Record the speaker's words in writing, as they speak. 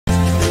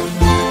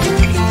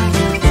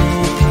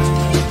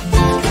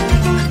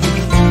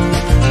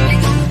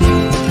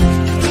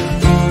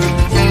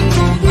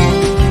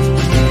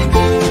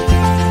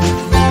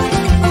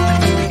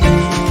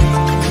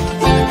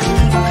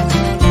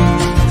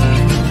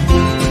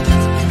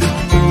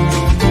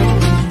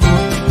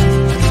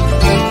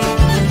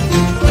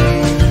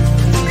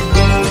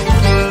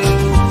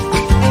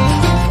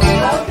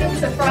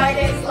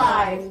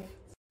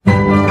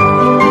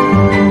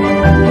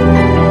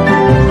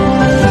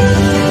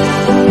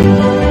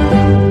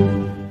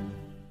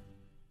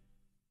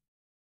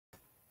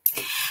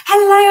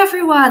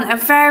everyone,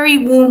 a very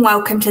warm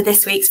welcome to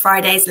this week's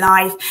Fridays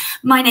Live.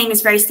 My name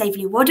is Rose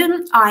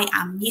Staveley-Wadden. I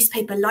am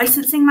Newspaper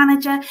Licensing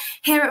Manager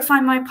here at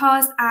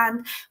Findmypast,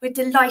 and we're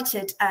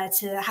delighted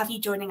to have you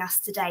joining us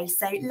today.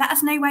 So let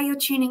us know where you're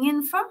tuning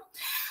in from.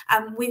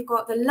 We've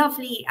got the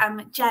lovely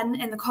Jen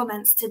in the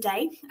comments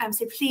today,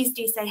 so please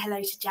do say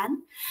hello to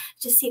Jen.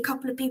 Just see a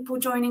couple of people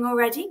joining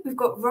already. We've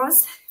got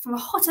Roz from a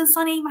hot and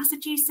sunny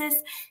Massachusetts,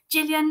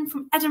 Gillian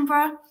from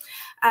Edinburgh,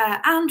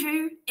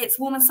 Andrew, it's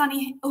warm and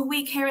sunny all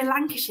week here in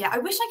Lancashire. I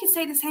wish I could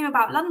say the same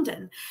about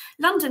London.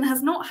 London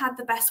has not had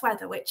the best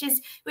weather, which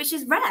is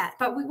rare,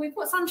 but we've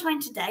got sunshine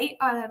today.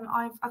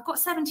 I've got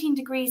 17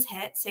 degrees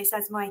here, so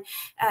says my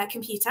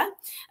computer.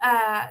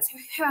 So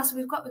who else have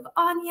we got? We've got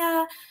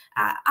Anya,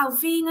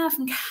 Alvina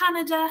from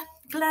Canada,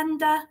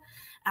 Glenda.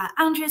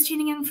 Andrea's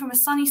tuning in from a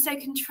sunny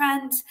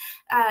Stoke-on-Trent,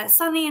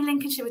 sunny in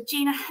Lincolnshire with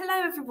Gina.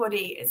 Hello,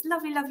 everybody. It's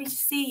lovely to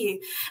see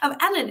you.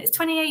 Ellen, it's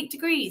 28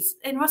 degrees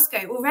in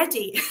Roscoe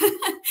already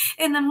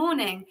in the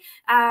morning.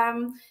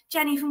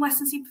 Jenny from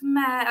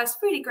Weston-super-Mare. It's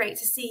really great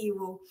to see you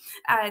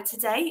all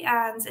today.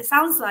 And it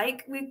sounds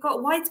like we've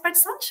got widespread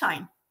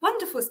sunshine.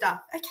 Wonderful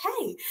stuff.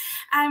 Okay.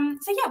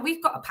 So yeah,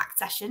 we've got a packed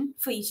session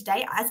for you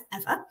today, as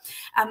ever.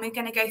 We're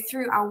going to go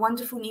through our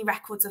wonderful new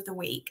records of the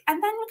week, and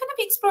then we're going to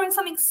be exploring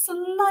something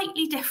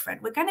slightly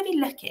different. We're going to be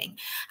looking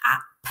at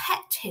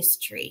pet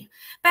history.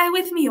 Bear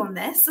with me on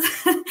this.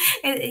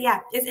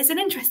 It's an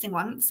interesting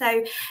one.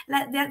 So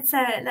let's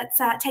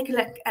take a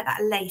look at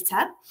that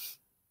later.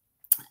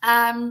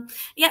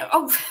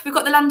 We've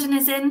got the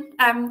Londoners in,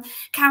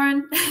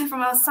 Karen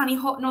from our sunny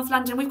hot North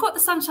London. We've got the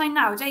sunshine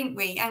now, don't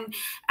we?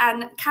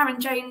 And Karen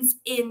Jones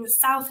in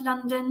South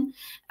London.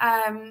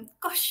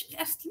 Gosh,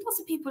 there's lots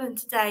of people in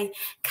today.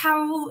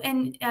 Carol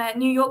in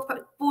New York,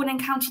 but born in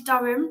County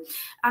Durham.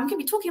 I'm going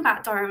to be talking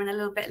about Durham in a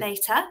little bit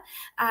later.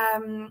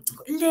 We've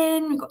got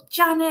Lynn, we've got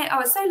Janet.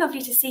 Oh, it's so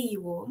lovely to see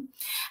you all.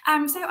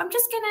 So I'm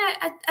just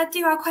going to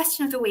do our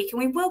question of the week, and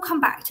we will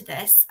come back to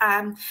this.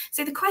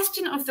 So the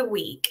question of the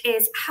week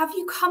is, have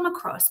you come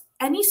across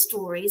any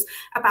stories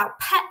about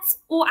pets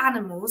or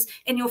animals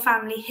in your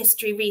family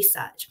history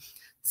research?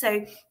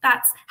 So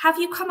that's, have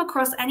you come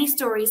across any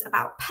stories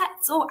about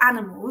pets or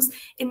animals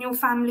in your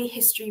family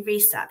history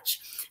research?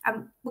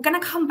 We're going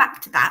to come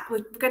back to that.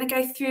 We're going to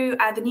go through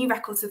the new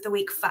records of the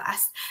week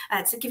first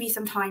to give you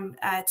some time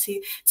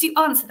to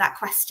answer that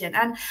question.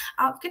 And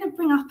I'm going to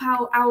bring up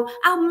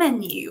our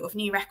menu of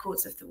new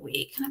records of the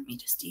week. Let me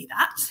just do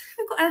that.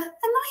 We've got a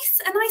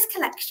nice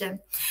collection.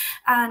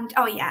 And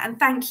oh yeah, and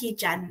thank you,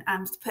 Jen,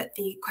 to put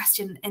the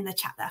question in the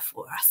chat there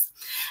for us.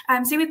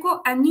 So we've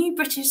got a new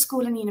British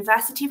school and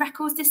university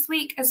records this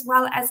week, as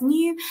well as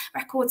new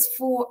records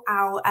for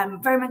our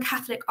Roman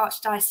Catholic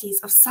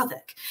Archdiocese of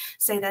Southwark.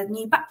 So the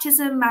new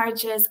baptism,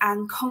 marriages,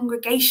 and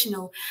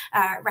congregational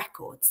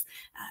records.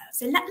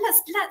 So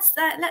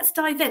let's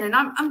dive in. And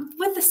I'm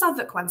with the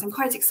Southwark ones. I'm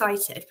quite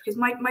excited because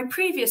my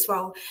previous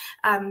role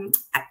at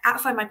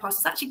Findmypast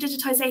was actually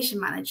digitisation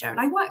manager, and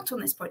I worked on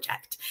this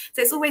project.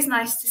 So it's always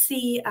nice to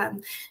see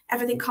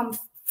everything come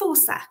full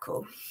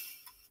circle.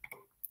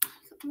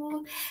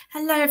 Well,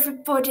 hello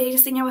everybody,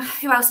 just thinking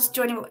who else is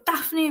joining. We've got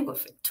Daphne, we've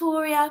got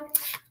Victoria,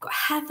 we've got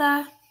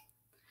Heather,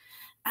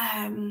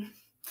 and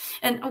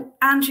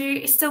Andrew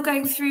is still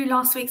going through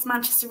last week's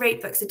Manchester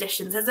Rate Books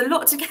editions. There's a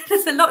lot to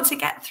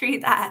get through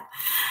there.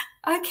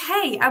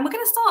 Okay, and we're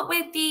going to start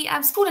with the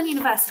school and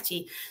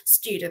university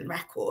student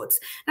records.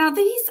 Now,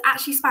 these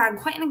actually span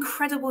quite an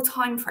incredible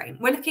time frame.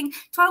 We're looking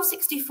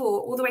 1264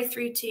 all the way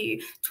through to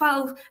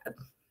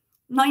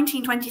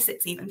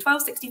 1926 even,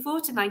 1264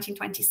 to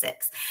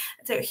 1926.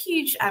 So a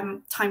huge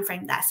time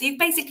frame there. So you've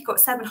basically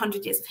got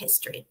 700 years of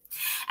history.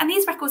 And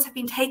these records have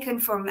been taken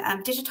from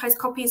digitised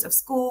copies of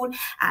school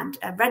and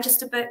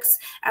register books,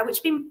 which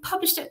have been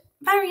published at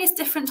various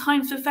different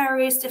times for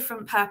various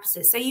different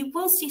purposes. So you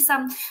will see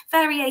some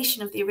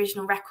variation of the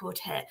original record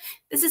here.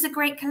 This is a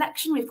great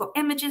collection. We've got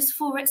images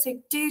for it,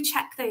 so do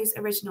check those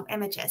original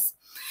images.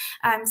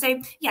 So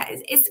yeah,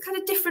 it's kind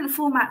of different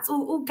formats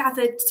all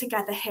gathered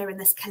together here in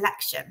this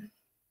collection.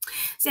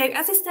 So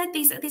as I said,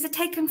 these are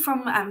taken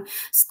from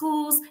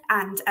schools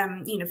and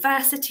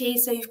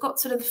universities. So you've got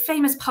sort of the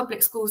famous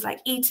public schools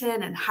like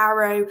Eton and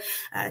Harrow,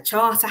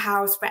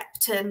 Charterhouse,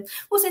 Repton.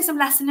 Also some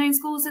lesser known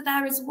schools are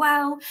there as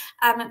well.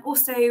 And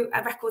also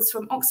records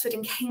from Oxford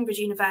and Cambridge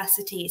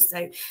universities.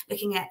 So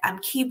looking at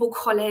Keble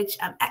College,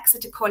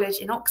 Exeter College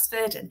in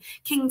Oxford, and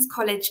King's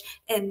College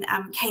in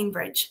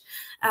Cambridge.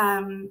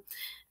 And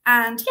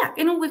yeah,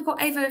 in all we've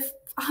got over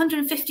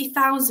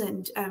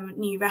 150,000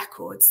 new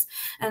records,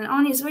 and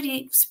Arnie's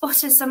already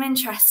spotted some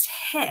interest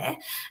here.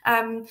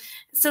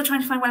 Still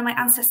trying to find one of my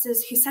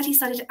ancestors who said he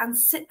studied at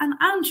St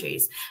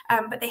Andrews,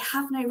 but they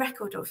have no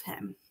record of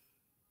him.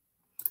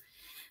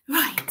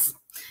 Right,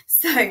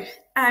 so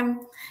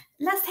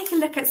let's take a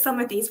look at some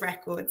of these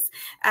records.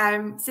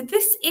 So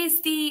this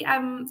is the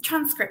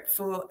transcript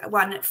for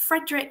one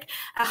Frederick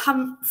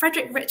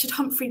Richard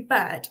Humphrey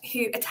Bird,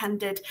 who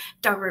attended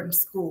Durham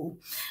School.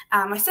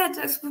 I said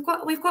we've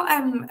got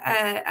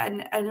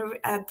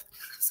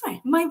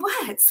sorry, my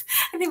words.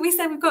 I think we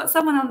said we've got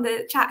someone on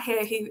the chat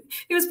here who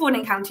was born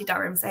in County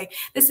Durham. So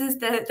this is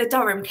the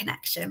Durham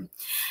connection.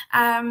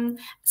 Durham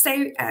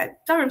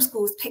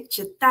School is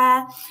pictured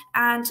there,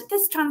 and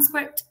this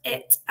transcript,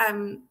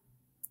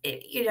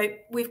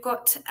 we've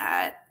got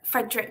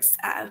Frederick's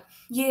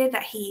year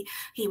that he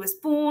was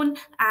born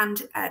and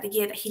the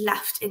year that he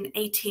left in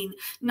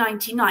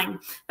 1899.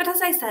 But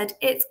as I said,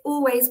 it's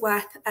always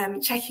worth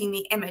checking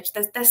the image.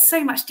 There's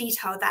so much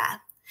detail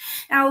there.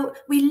 Now,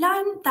 we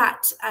learn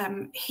that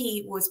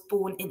he was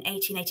born in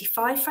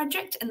 1885,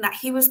 Frederick, and that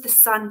he was the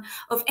son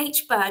of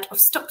H. Bird of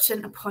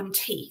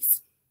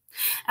Stockton-upon-Tees.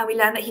 And we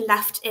learn that he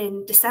left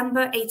in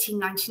December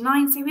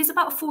 1899, so he was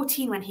about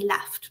 14 when he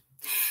left.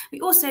 We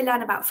also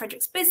learn about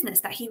Frederick's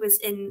business, that he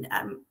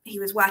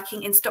was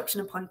working in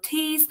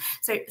Stockton-upon-Tees,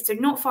 so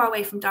not far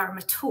away from Durham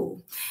at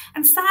all.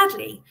 And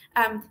sadly,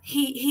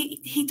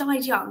 he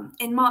died young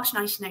in March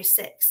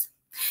 1906.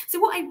 So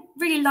what I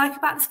really like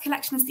about this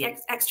collection is the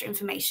extra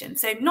information.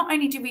 So not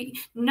only do we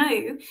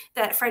know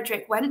that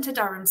Frederick went to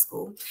Durham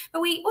School, but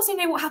we also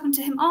know what happened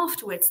to him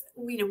afterwards,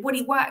 what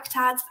he worked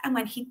at and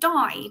when he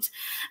died.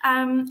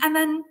 And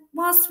then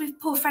whilst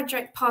poor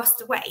Frederick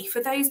passed away,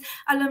 for those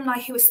alumni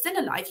who are still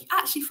alive, you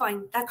actually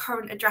find their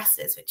current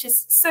addresses, which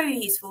is so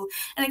useful.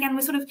 And again,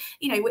 we're sort of,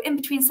 we're in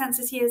between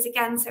census years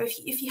again. So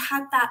if you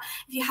have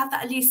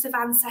that elusive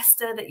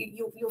ancestor that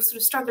you're sort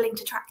of struggling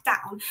to track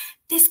down,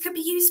 this could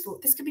be useful.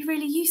 This could be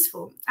really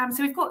useful.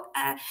 So we've got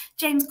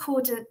James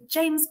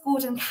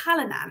Gordon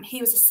Callanan.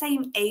 He was the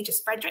same age as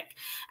Frederick.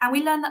 And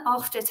we learned that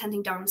after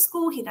attending Durham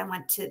School, he then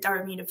went to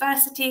Durham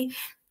University,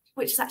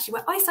 which is actually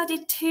where I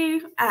studied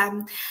too.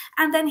 And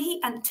then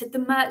he entered the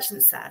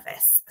merchant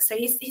service. So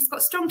he's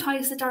got strong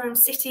ties to Durham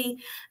City.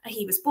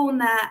 He was born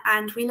there.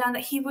 And we learned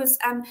that he was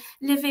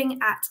living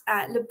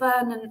at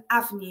Laburnum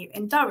Avenue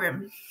in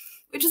Durham,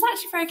 which is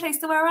actually very close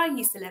to where I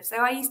used to live. So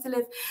I used to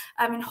live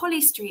in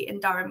Holly Street in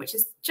Durham, which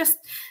is just,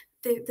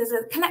 there's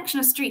a collection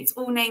of streets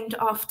all named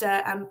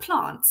after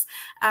plants.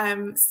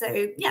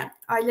 So yeah,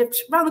 I lived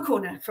around the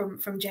corner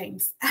from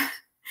James.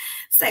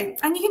 So,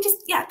 and you can just,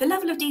 the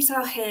level of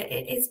detail here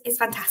is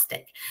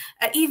fantastic.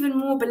 Even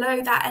more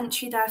below that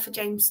entry there for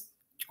James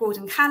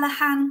Gordon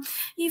Callahan,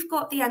 you've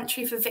got the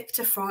entry for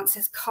Victor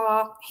Francis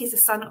Carr. He's the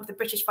son of the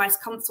British Vice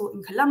Consul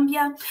in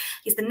Colombia.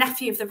 He's the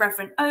nephew of the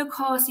Reverend O.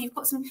 Carr, so you've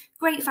got some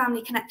great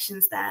family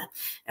connections there.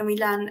 And we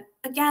learn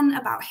again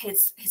about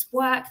his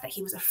work, that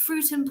he was a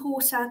fruit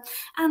importer,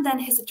 and then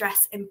his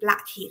address in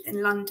Blackheath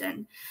in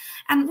London.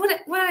 And when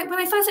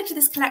I first looked at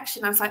this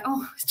collection, I was like,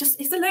 oh,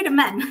 it's a load of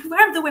men.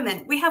 Where are the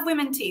women? We have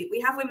women too. We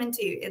have women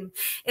too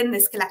in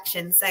this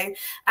collection. So,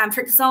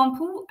 for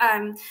example,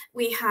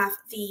 we have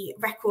the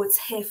records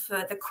here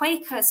for the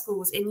Quaker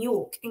schools in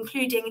York,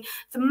 including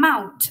the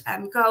Mount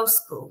Girls'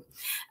 School.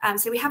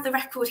 So we have the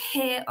record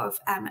here of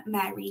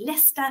Mary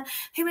Lister,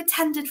 who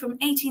attended from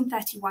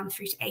 1831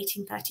 through to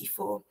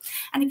 1834.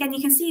 And again, you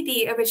can see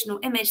the original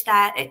image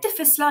there. It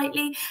differs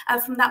slightly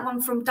from that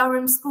one from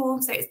Durham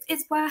School. So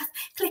it's worth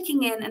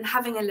clicking in and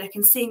having a look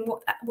and seeing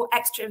what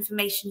extra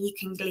information you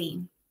can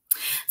glean.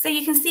 So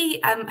you can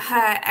see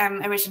her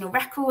original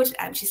record.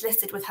 She's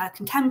listed with her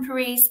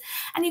contemporaries,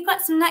 and you've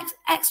got some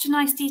extra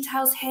nice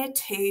details here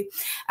too.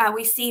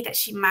 We see that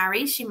she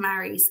marries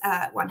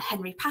one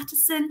Henry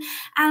Patterson,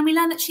 and we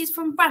learn that she's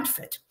from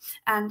Bradford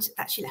and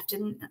that she left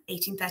in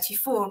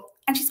 1834.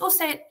 And she's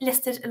also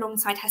listed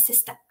alongside her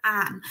sister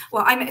Anne.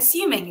 Well, I'm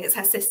assuming it's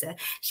her sister.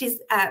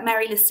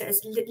 Mary Lister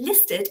is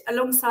listed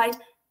alongside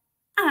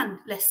Anne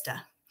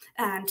Lister.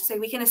 And so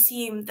we can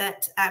assume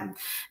that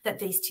that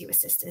these two are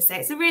sisters. So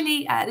it's a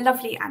really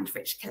lovely and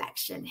rich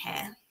collection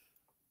here.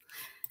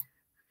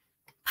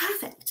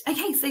 Perfect.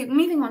 Okay, so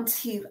moving on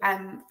to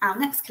our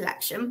next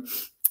collection,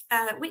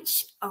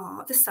 which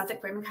are the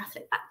Southwark Roman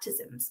Catholic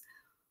baptisms.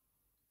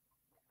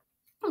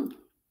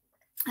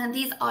 And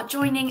these are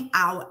joining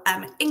our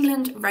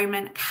England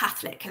Roman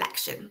Catholic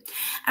collection.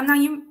 And now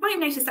you might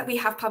notice that we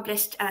have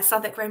published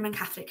Southwark Roman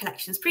Catholic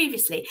collections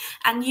previously,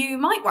 and you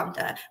might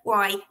wonder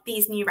why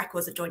these new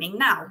records are joining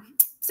now.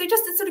 So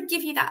just to sort of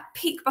give you that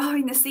peek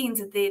behind the scenes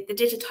of the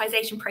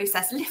digitisation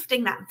process,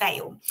 lifting that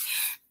veil.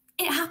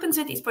 It happens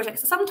with these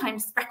projects that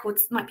sometimes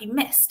records might be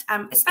missed,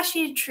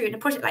 especially true in a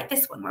project like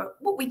this one, where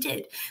what we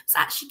did was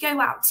actually go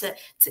out to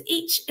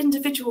each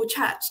individual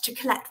church to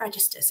collect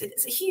registers. So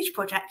it's a huge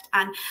project,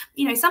 and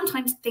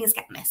sometimes things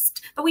get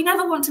missed, but we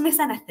never want to miss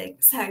anything.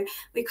 So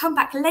we come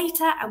back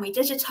later and we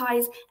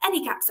digitise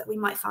any gaps that we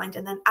might find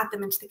and then add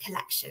them into the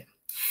collection.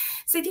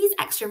 So these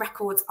extra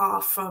records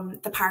are from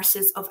the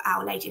parishes of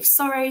Our Lady of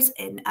Sorrows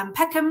in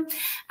Peckham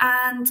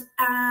and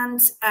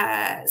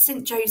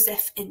St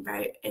Joseph in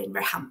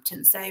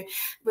Roehampton. So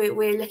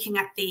we're looking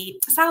at the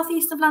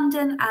southeast of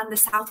London and the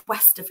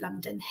southwest of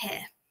London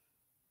here.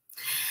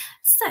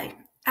 So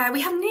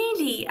we have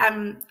nearly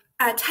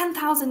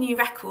 10,000 new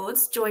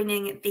records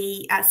joining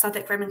the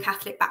Southwark Roman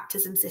Catholic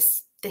baptisms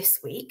this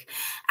week,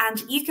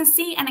 and you can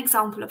see an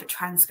example of a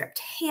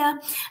transcript here,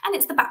 and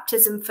it's the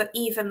baptism for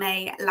Eva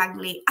May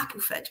Langley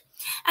Appleford.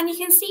 And you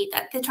can see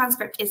that the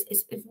transcript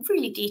is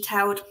really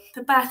detailed: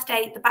 the birth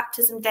date, the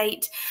baptism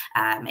date,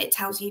 it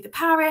tells you the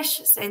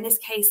parish, so in this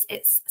case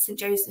it's St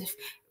Joseph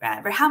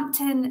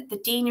Roehampton, the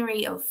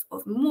deanery of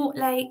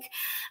Mortlake,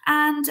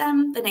 and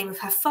the name of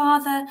her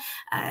father,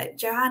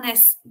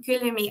 Johannes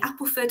Guillaume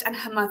Appleford, and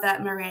her mother,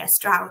 Maria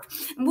Stroud.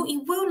 And what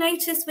you will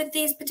notice with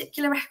these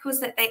particular records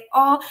that they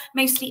are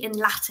mostly in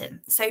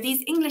Latin. So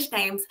these English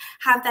names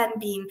have then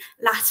been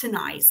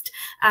Latinized.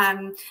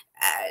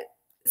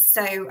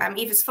 So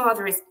Eva's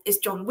father is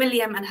John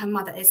William and her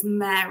mother is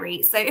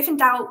Mary. So if in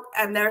doubt,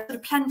 there are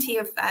plenty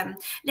of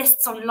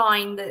lists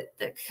online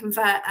that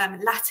convert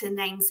Latin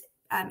names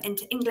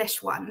into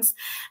English ones,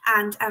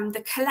 and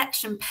the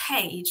collection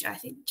page, I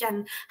think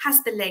Jen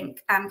has the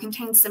link,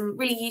 contains some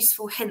really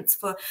useful hints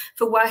for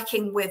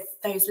working with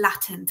those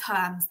Latin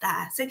terms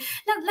there. So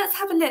let's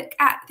have a look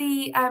at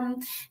the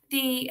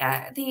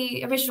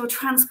original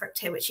transcript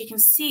here, which you can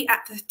see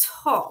at the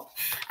top,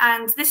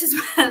 and this is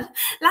where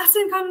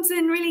Latin comes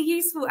in really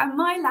useful, and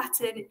my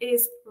Latin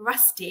is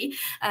rusty,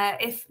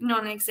 if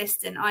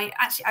non-existent. I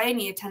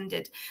only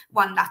attended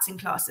one Latin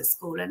class at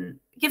school,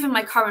 and given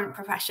my current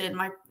profession,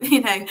 I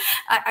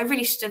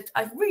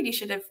really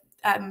should have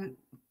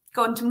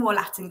gone to more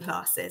Latin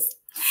classes.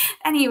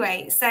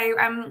 Anyway, so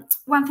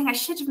one thing I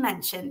should have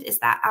mentioned is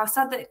that our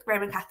Southwark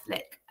Roman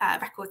Catholic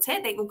records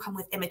here, they all come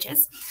with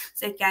images.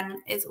 So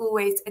again, it's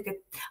always a good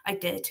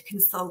idea to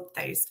consult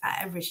those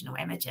original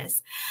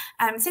images.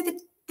 So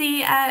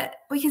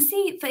we can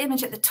see the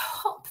image at the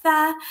top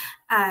there,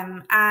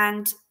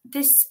 and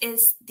this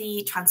is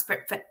the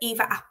transcript for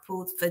Eva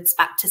Appleford's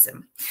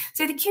baptism.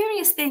 So the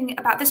curious thing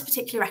about this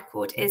particular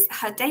record is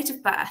her date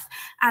of birth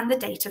and the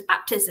date of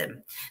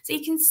baptism. So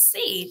you can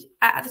see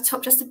at the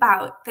top just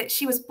about that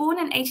she was born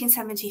in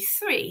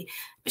 1873,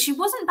 but she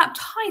wasn't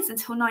baptized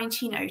until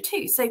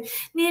 1902. So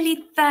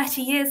nearly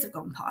 30 years have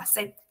gone past.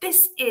 So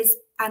this is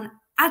an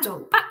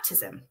adult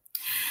baptism,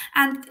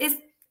 and is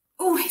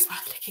always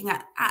worth looking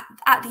at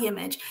the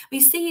image. We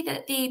see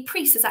that the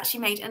priest has actually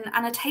made an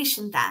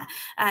annotation there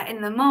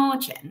in the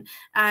margin,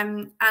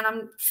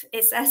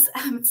 it says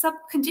sub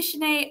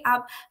conditione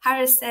ab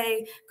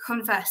haerese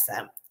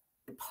conversa.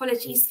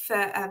 Apologies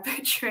for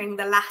butchering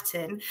the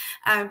Latin,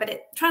 but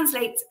it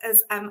translates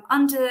as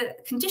under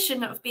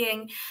condition of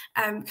being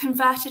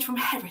converted from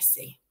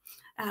heresy.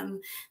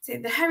 So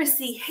the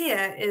heresy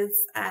here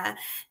is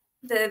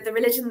the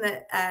religion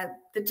that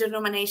the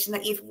denomination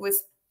that Eva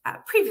was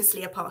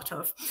previously a part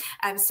of.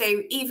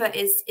 So Eva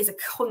is a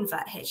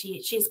convert here.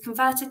 She is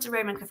converted to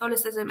Roman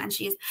Catholicism, and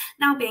she is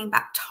now being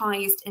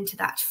baptized into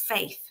that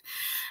faith.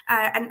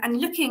 And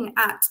looking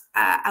at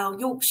our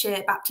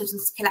Yorkshire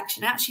baptisms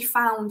collection, I actually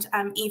found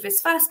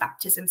Eva's first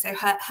baptism, so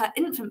her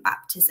infant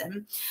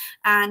baptism,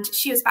 and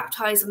she was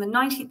baptized on the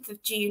 19th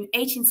of June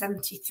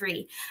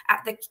 1873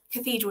 at the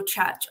Cathedral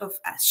Church of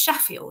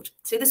Sheffield.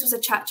 So this was a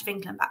Church of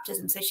England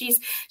baptism. So she's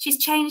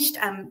changed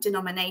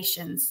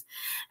denominations,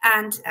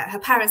 and her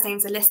parents'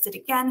 names are listed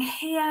again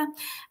here,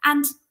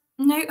 and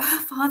note her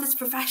father's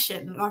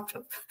profession.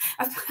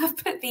 I've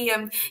put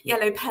the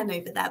yellow pen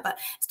over there, but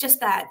it's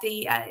just there.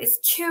 It's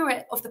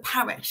curate of the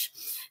parish.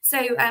 So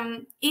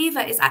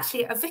Eva is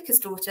actually a vicar's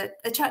daughter,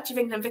 a Church of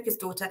England vicar's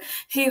daughter,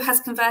 who has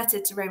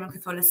converted to Roman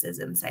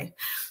Catholicism. So I'm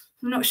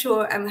not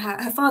sure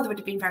her father would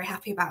have been very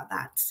happy about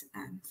that.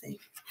 So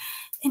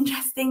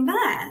interesting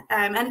there.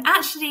 And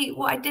actually,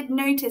 what I did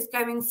notice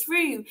going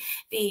through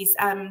these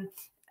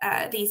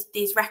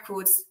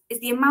records is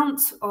the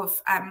amount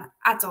of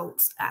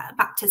adult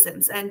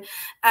baptisms, and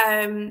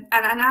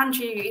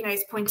Andrew,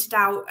 has pointed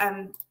out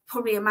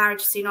probably a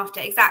marriage soon after.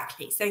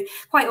 Exactly. So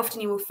quite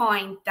often you will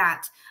find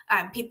that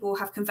people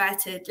have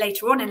converted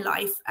later on in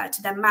life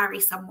to then marry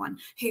someone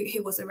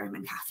who was a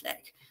Roman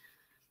Catholic.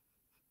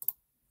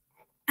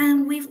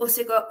 And we've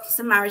also got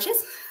some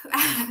marriages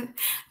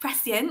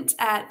prescient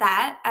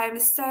there.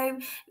 So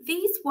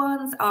these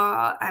ones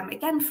are,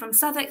 again, from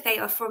Southwark. They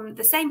are from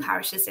the same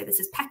parishes. So this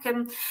is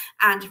Peckham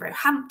and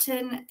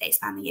Roehampton. They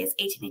span the years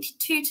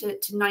 1882 to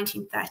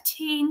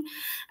 1913.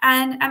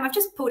 And I've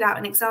just pulled out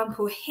an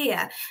example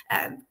here.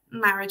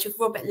 Marriage of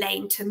Robert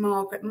Lane to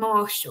Margaret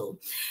Marshall.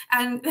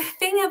 And the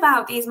thing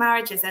about these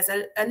marriages, there's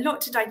a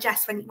lot to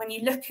digest when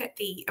you look at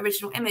the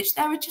original image.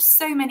 There are just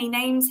so many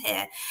names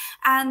here,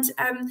 and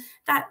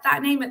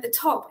that name at the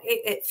top,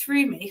 it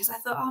threw me, because I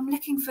thought, oh, I'm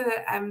looking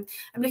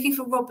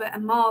for Robert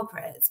and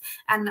Margaret,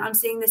 and I'm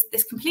seeing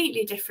this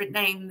completely different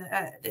name,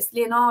 this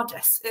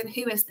Leonardus, and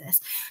who is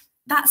this?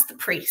 that's the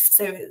priest.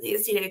 So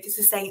it's, you know, this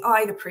is saying,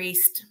 I, the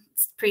priest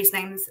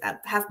names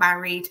have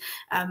married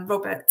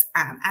Robert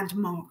and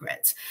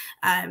Margaret,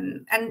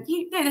 and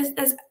you know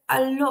there's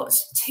a lot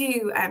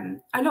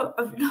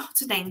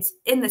of names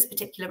in this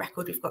particular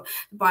record. We've got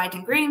the bride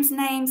and groom's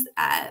names,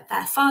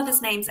 their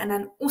fathers' names, and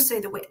then also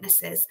the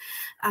witnesses.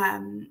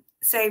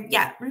 So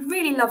yeah,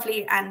 really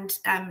lovely and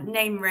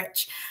name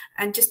rich,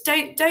 and just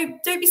don't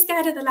be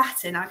scared of the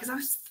Latin,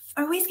 because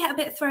I always get a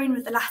bit thrown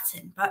with the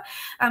Latin, but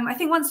I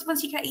think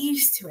once you get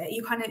used to it,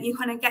 you kind of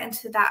get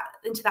into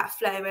that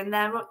flow. And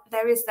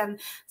there is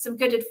some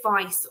good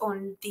advice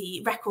on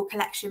the record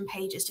collection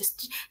pages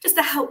just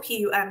to help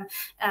you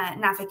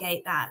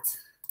navigate that.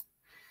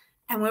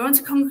 And we're on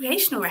to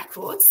congregational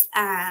records,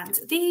 and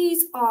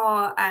these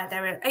are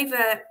there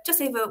are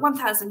just over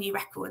 1,000 new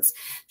records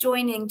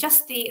joining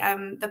just the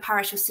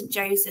parish of St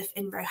Joseph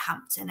in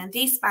Roehampton, and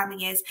these span the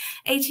years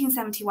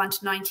 1871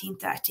 to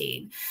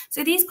 1913.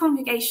 So these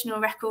congregational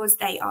records,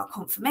 they are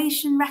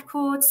confirmation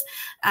records,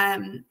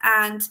 and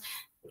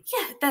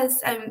yeah,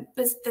 there's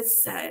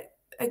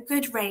a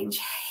good range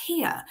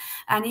here,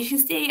 and you can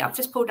see I've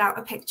just pulled out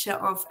a picture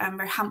of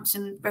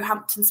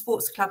Roehampton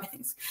Sports Club. I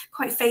think it's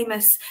quite a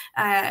famous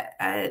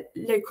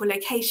local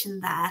location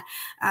there,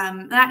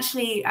 and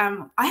actually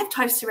I have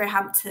ties to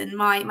Roehampton.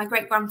 My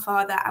great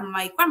grandfather and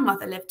my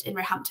grandmother lived in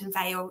Roehampton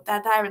Vale.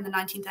 They're there in the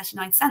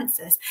 1939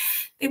 census.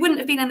 They wouldn't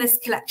have been in this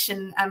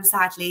collection,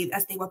 sadly,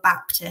 as they were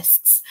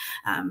Baptists.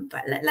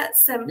 But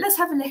let's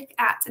have a look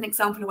at an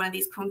example of one of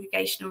these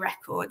congregational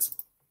records.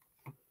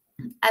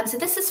 So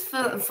this is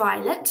for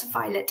Violet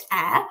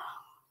Eyre.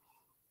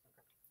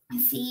 You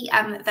see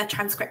the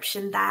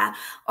transcription there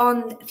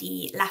on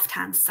the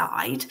left-hand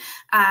side,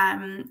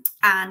 and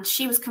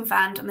she was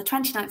confirmed on the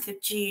 29th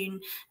of June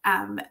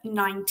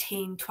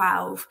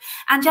 1912.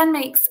 And Jen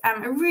makes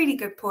a really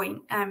good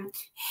point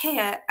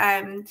here.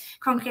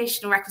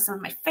 Congregational records are one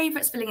of my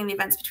favourites, filling in the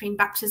events between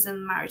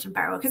baptism, marriage and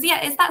burial, because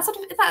yeah, is that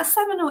a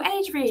seminal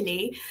age,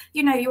 really?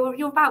 You know,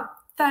 you're about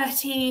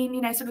 13, you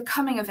know, sort of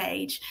coming of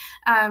age.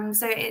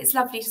 So it's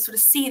lovely to sort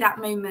of see that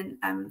moment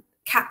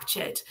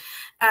captured.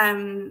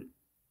 And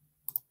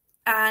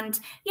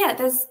yeah,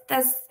 there's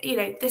you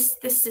know, this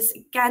is,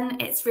 again,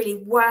 it's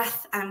really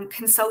worth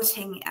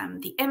consulting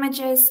the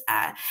images.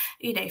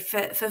 You know,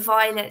 for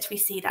Violet, we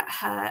see that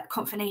her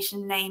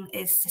confirmation name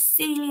is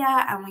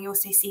Cecilia, and we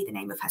also see the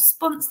name of her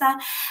sponsor,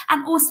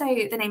 and also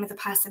the name of the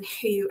person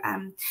who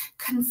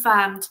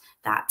confirmed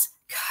that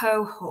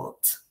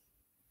cohort.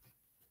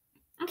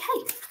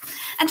 Okay,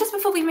 and just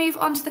before we move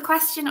on to the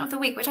question of the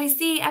week, which I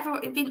see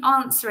everyone has been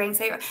answering,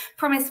 so I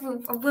promise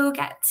we'll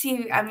get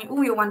to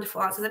all your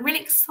wonderful answers. I'm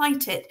really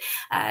excited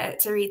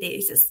to read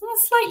these. It's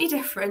slightly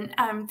different,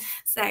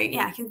 so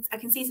yeah, I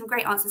can see some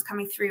great answers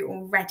coming through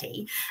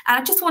already. And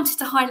I just wanted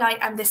to highlight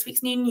this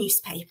week's new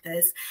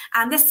newspapers,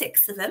 and there's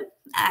 6 of them,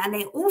 and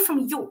they're all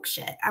from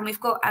Yorkshire, and we've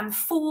got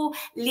 4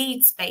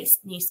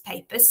 Leeds-based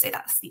newspapers. So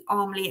that's the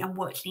Armley and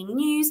Wortley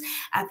News,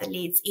 the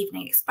Leeds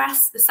Evening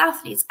Express, the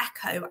South Leeds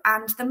Echo,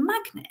 and the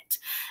Magnet,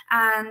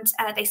 and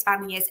they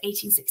span the years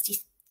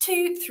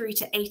 1862 through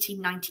to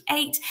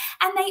 1898,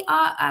 and they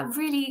are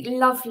really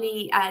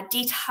lovely,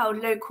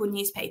 detailed local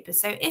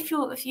newspapers. So if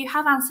you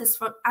have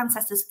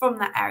ancestors from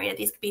that area,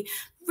 these could be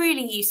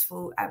really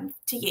useful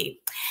to you.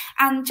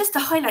 And just to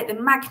highlight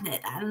the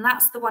Magnet, then,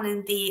 that's the one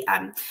in the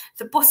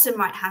bottom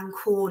right hand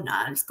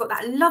corner. It's got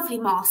that lovely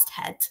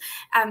masthead.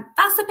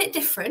 That's a bit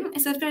different.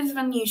 It's a bit of an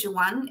unusual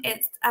one.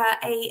 It's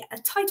a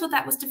title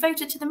that was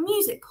devoted to the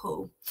music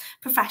hall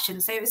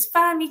profession. So it was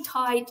firmly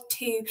tied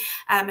to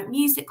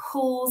music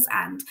halls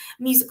and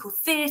musical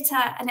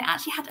theatre, and it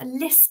actually had a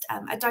list,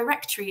 a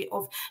directory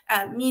of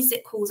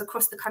music halls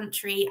across the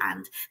country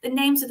and the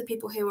names of the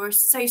people who were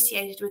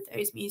associated with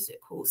those music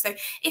halls. So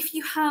if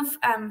you have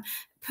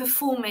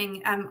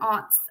performing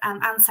arts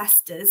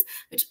ancestors,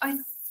 which I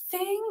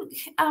think,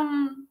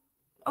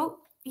 oh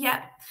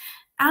yeah,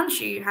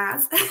 Andrew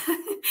has. This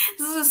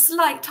is a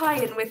slight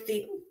tie-in with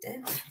the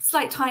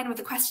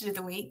question of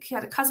the week. He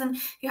had a cousin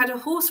who had a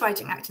horse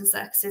riding act in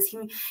circuses.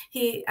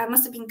 He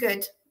must have been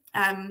good.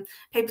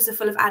 Papers are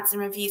full of ads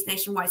and reviews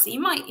nationwide, so he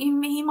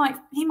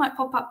might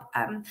pop up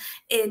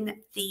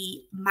in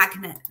the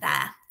Magnet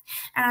there.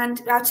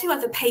 And our 2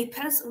 other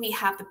papers, we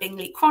have the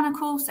Bingley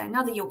Chronicle, so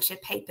another Yorkshire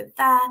paper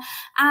there,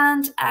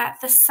 and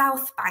the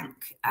South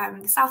Bank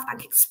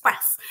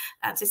Express.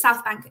 So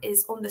South Bank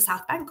is on the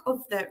south bank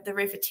of the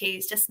River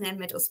Tees, just near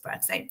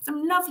Middlesbrough. So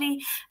some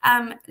lovely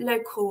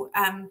local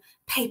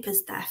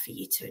papers there for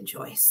you to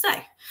enjoy. So,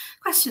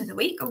 question of the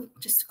week, or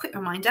just a quick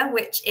reminder,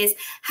 which is,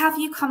 have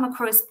you come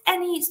across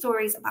any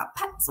stories about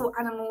pets or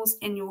animals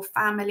in your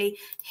family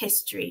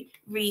history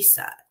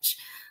research?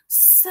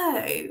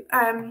 So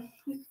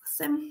we've got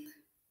some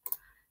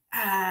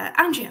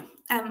Andrea,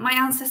 my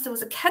ancestor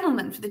was a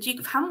kennelman for the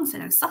Duke of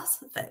Hamilton in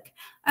Suffolk.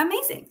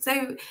 Amazing.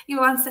 So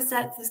your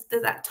ancestor, there's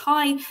that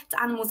tie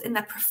to animals in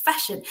their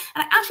profession.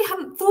 And I actually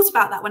hadn't thought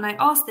about that when I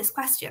asked this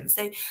question.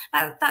 So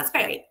that's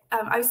great.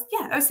 I was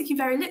thinking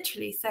very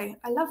literally. So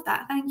I love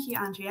that. Thank you,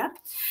 Andrea.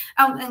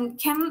 And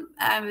Kim,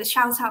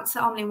 shout out to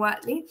Armley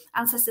Wortley,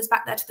 ancestors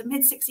back there to the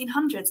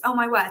mid-1600s. Oh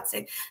my word.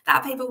 So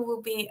that paper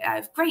will be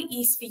of great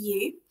use for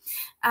you.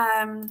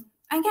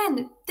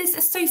 Again, this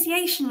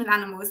association with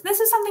animals, this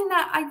is something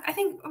that I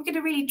think I'm going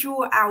to really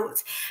draw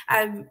out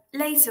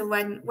later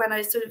when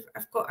I sort of,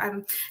 I've got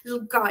a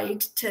little guide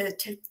to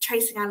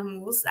tracing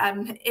animals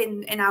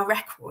in our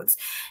records.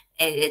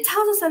 It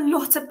tells us a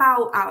lot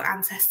about our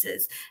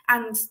ancestors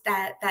and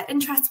their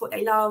interests, what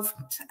they loved,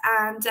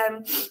 and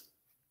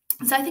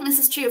so I think this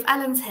is true of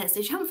Ellen's here.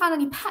 So she hadn't found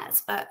any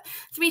pets, but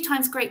 3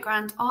 times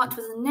great-grand aunt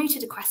was a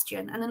noted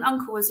equestrian and an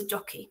uncle was a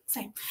jockey.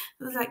 So it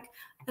was like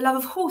the love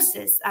of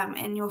horses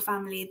in your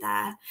family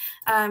there.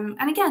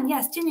 And again,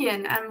 yes,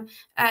 Gillian,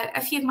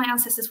 a few of my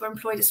ancestors were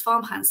employed as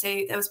farmhands, so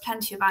there was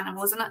plenty of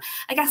animals. And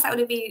I guess that would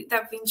have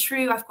been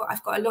true. I've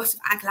got a lot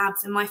of ag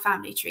lads in my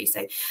family tree,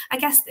 so I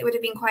guess it would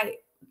have been quite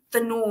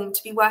the norm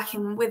to be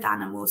working with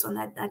animals on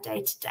their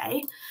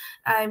day-to-day.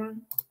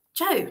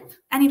 Joe,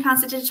 any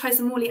plans to digitise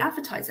the Morley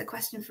advertiser?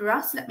 Question for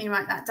us. Let me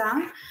write that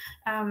down.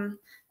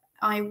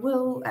 I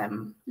will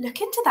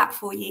look into that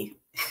for you.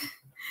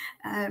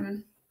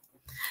 I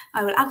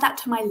will add that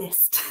to my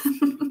list.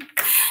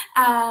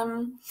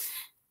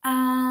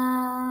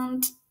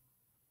 And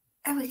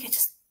we could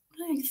just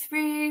move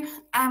through.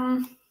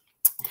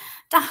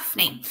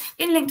 Daphne,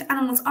 the only linked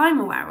animals I'm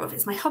aware of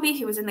is my hubby,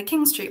 who was in the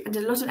King's Troop and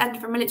did a lot of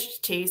Edinburgh military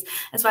tours,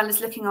 as well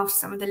as looking after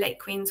some of the late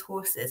Queen's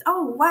horses.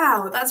 Oh,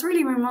 wow, that's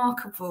really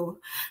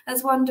remarkable.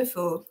 That's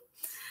wonderful.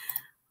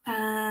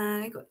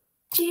 We've got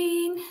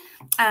Jean.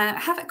 I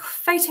have a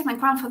photo of my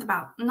grandfather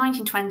about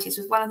 1920s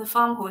with one of the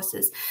farm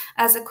horses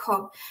as a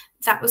cob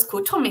that was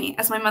called Tommy,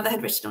 as my mother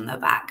had written on the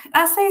back.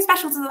 That's so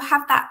special to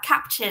have that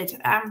captured,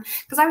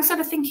 because I was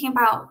sort of thinking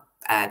about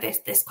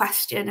this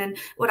question and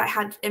what I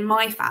had in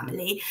my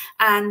family,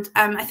 and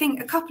I think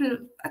a couple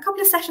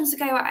of sessions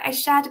ago I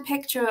shared a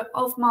picture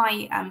of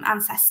my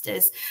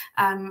ancestors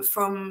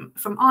from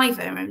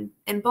Ivor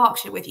in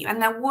Berkshire with you,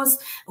 and there was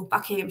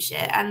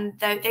Buckinghamshire, and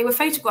they were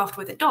photographed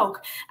with a dog,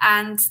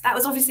 and that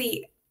was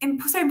obviously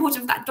so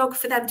important for that dog,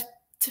 for them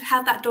to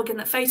have that dog in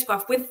the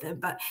photograph with them,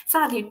 but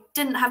sadly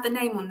didn't have the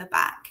name on the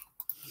back.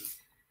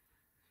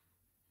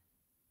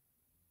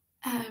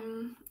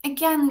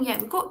 Again, yeah,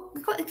 we've got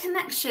the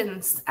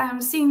connections.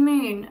 Sue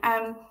Moon,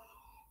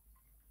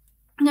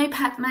 no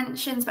pet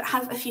mentions, but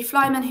have a few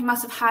flymen who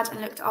must have had and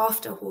looked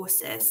after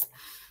horses.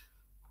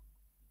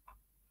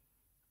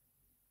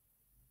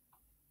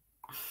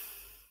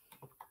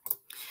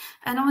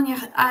 And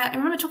I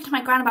remember talking to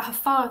my gran about her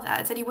father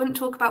and said he wouldn't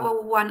talk about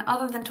World War I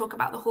other than talk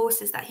about the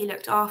horses that he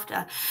looked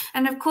after.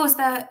 And of course,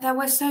 there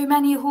were so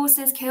many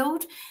horses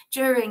killed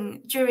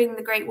during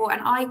the Great War,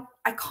 and I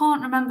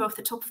can't remember off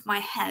the top of my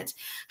head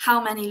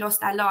how many lost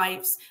their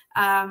lives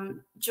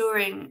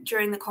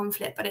during the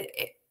conflict, but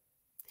it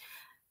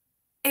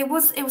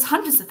was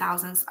hundreds of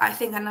thousands, I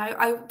think, and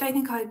I don't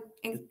think I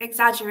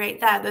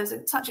exaggerate there. There was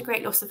such a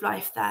great loss of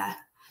life there.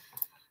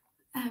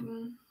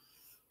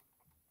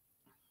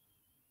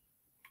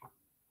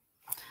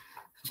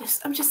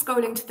 I'm just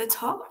scrolling to the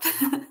top,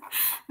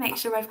 make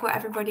sure I've got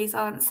everybody's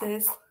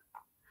answers.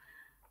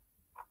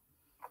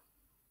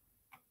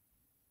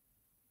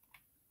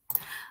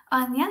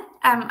 And yeah,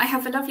 I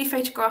have a lovely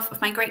photograph of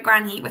my great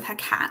granny with her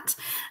cat.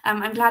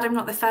 I'm glad I'm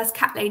not the first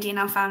cat lady in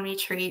our family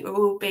tree. We're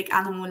all big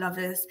animal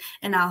lovers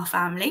in our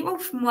family. Well,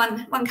 from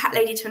one cat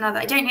lady to another.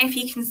 I don't know if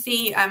you can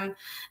see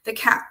the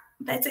cat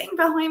bedding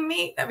behind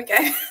me. There we go.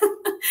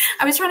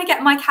 I was trying to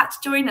get my cat to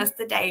join us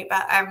today,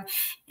 but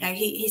you know,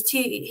 he's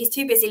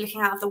too busy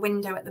looking out of the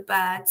window at the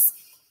birds.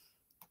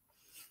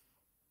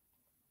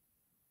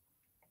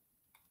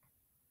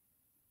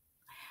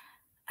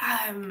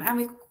 And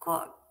we've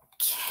got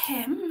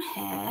Kim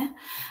here.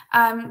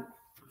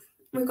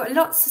 We've got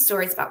lots of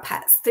stories about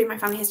pets through my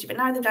family history, but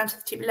now they're down to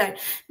the two below.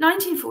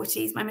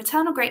 1940s, my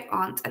maternal great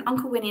aunt and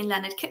Uncle Winnie and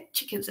Leonard kept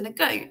chickens and a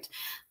goat.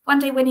 One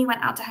day, Winnie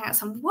went out to hang out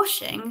some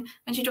washing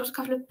when she dropped a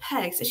couple of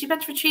pegs. So she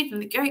bent to retrieve them.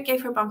 The goat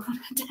gave her a bump on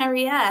her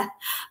derriere.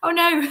 Oh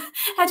no,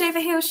 head over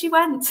heels she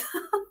went.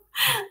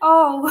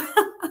 Oh,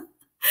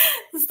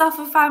 the stuff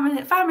of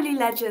family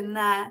legend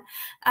there.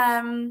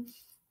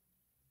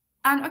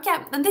 And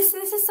again, and this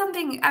is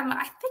something I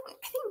think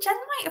Jen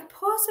might have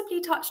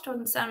possibly touched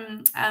on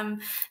some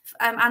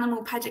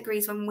animal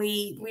pedigrees when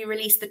we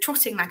released the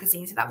trotting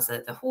magazine. So that was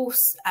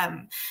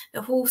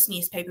the horse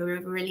newspaper we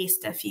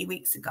released a few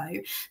weeks ago.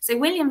 So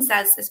William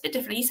says it's a bit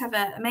different. He used to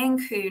have a Maine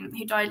Coon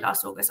who died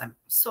last August. I'm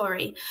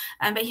sorry,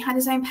 but he had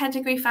his own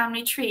pedigree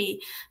family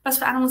tree. Plus,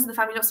 for animals in the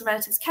family, lots of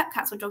relatives kept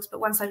cats or dogs,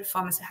 but one side of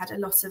farmers had a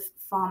lot of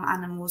farm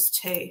animals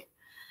too.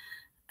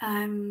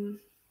 And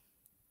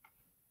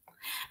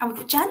we've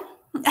got Jen.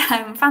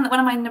 found that one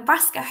of my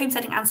Nebraska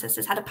homesteading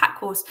ancestors had a pack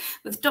horse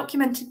with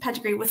documented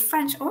pedigree with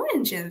French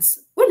origins.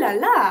 Ooh la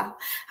la!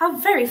 How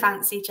very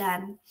fancy,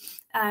 Jen.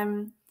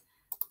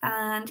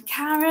 And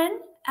Karen,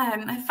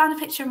 I found a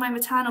picture of my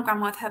maternal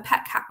grandma with her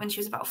pet cat when she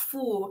was about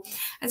 4.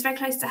 I was very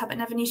close to her, but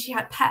never knew she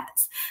had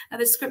pets. The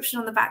description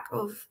on the back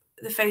of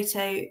the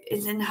photo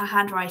is in her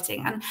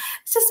handwriting, and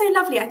it's just so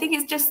lovely. I think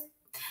it just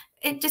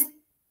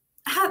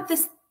had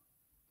this,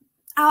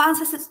 our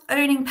ancestors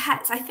owning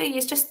pets. I think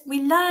it's just,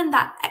 we learn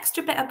that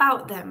extra bit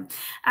about them,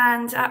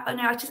 and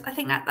I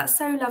think that's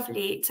so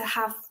lovely to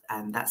have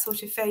that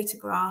sort of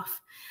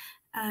photograph.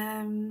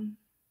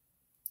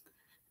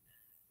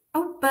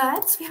 Oh,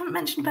 birds. We haven't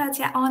mentioned birds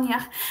yet,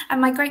 Anya. And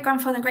my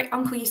great-grandfather and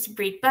great-uncle used to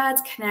breed birds,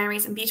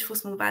 canaries, and beautiful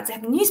small birds. I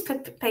have a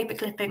newspaper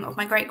clipping of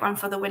my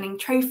great-grandfather winning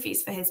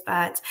trophies for his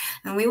birds.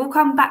 And we will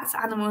come back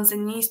to animals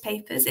and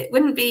newspapers. It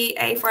wouldn't be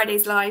a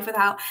Fridays Live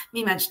without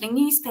me mentioning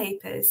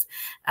newspapers.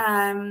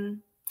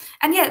 And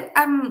yeah,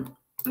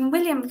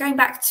 William, going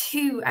back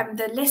to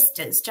the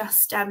listers,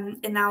 just in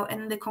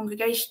the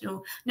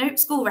congregational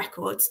school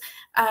records,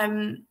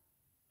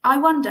 I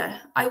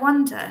wonder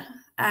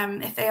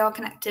if they are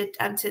connected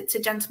to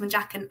Gentleman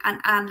Jack and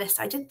Anne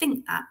Lister. I did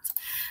think that.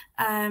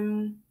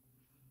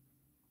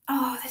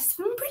 Oh, there's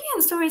some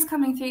brilliant stories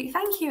coming through.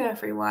 Thank you,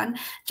 everyone.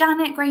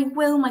 Janet, Grey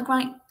Will, my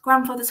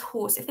grandfather's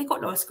horse. If they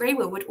got lost, Grey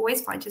Will would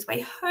always find his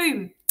way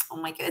home. Oh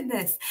my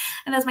goodness.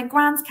 And there's my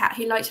grand's cat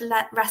who liked to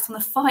rest on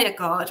the fire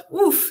guard.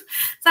 Oof,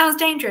 sounds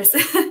dangerous.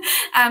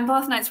 And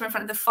bath nights were in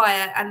front of the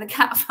fire and the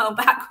cat fell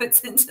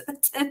backwards into the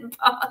tin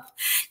bath.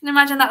 You can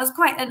imagine that was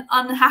quite an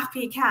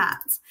unhappy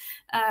cat.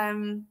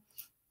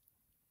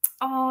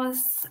 Oh,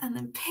 and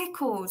then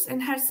pickles,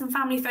 inherited some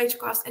family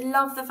photographs. I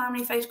love the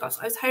family photographs.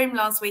 I was home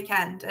last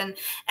weekend, and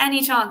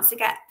any chance to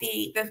get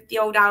the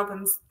old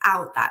albums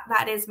out,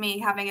 that is me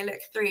having a look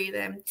through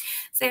them.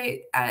 So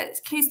it's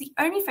the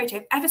only photo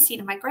I've ever seen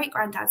of my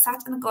great-granddad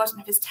sat in the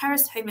garden of his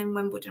terraced home in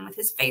Wimbledon with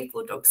his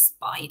faithful dog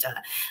Spider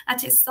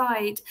at his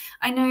side.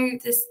 I know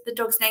the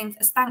dog's name,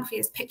 as thankfully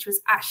his picture was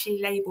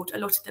actually labelled. A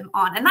lot of them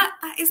aren't, and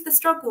that is the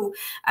struggle,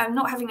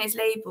 not having those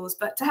labels,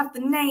 but to have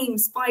the name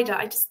Spider,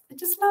 I just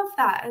love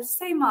that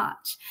so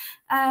much.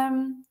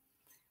 And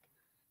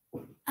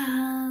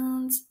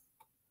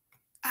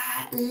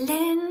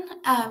Lynn,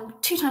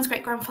 2 times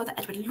great-grandfather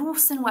Edward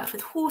Lawson, worked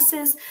with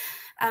horses.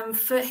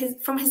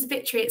 From his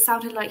obituary, it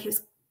sounded like he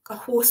was a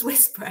horse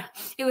whisperer.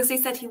 He also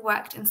said he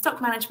worked in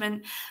stock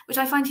management, which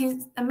I find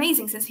he's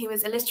amazing since he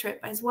was illiterate.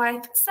 But his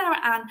wife,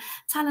 Sarah Ann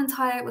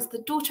Tallentire, was the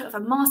daughter of a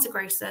master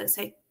grocer,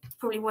 so he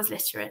probably was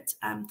literate.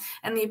 And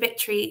the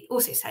obituary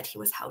also said he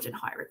was held in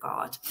high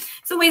regard.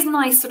 It's always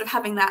nice sort of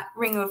having that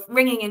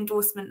ringing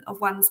endorsement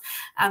of one's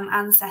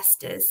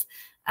ancestors.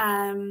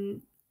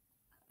 Let's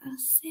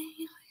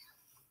see,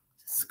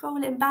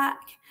 scrolling back.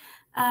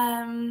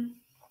 Do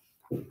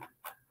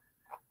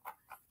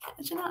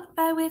you not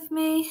bear with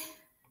me?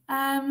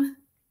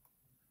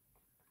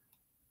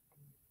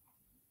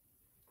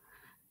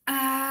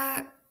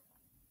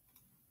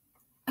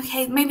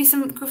 Okay, maybe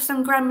some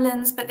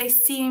gremlins, but they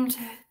seem to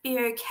be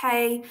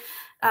okay.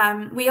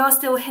 We are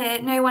still here.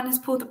 No one has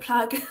pulled the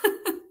plug.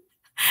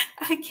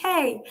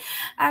 Okay.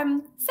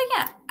 So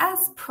yeah,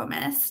 as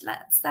promised,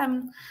 let's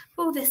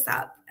pull this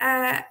up.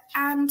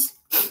 And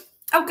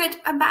oh, good,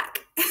 I'm back.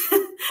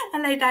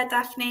 Hello there,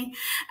 Daphne.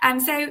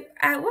 So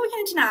what we're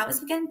going to do now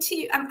is we're going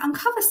to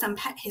uncover some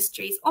pet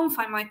histories on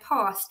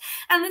Findmypast.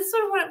 And this is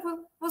sort of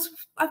what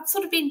I've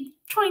sort of been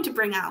trying to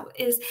bring out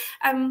is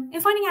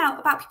in finding out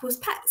about people's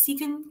pets, you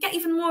can get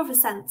even more of a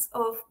sense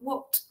of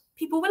what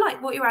people were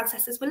like, what your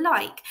ancestors were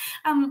like,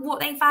 what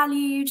they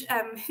valued,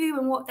 who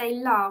and what they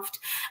loved.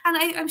 And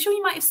I'm sure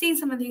you might have seen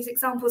some of these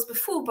examples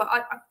before, but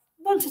I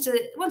wanted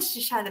to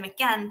share them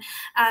again.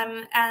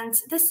 And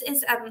this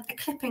is a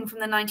clipping from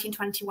the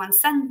 1921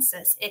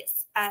 census.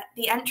 It's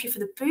the entry for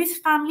the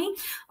Booth family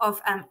of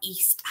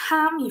East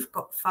Ham. You've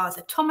got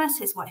Father Thomas,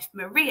 his wife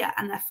Maria,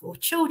 and their 4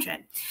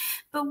 children.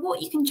 But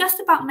what you can just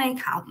about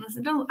make out, and there's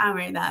a little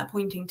arrow there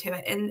pointing to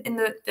it in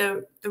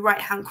the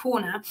right-hand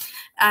corner,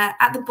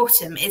 at the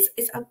bottom is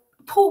a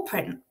paw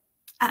print.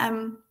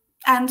 And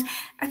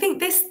I think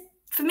this,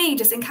 for me,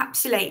 just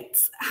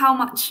encapsulates how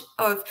much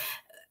of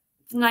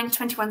the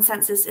 1921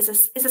 census is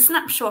a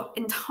snapshot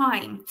in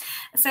time.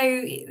 So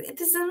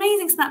there's an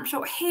amazing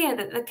snapshot here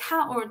that the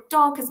cat or a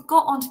dog has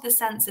got onto the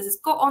census, has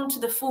got onto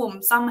the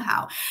form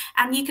somehow.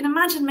 And you can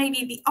imagine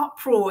maybe the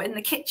uproar in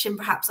the kitchen,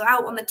 perhaps, or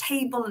out on the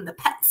table and the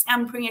pet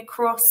scampering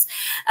across.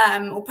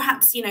 Or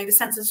perhaps, you know, the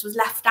census was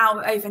left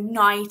out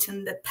overnight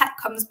and the pet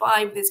comes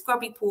by with his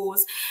grubby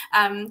paws.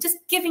 Just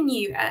giving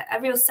you a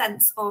real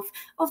sense of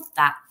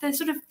that, the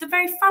sort of the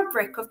very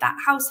fabric of that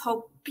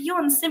household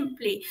beyond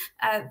simply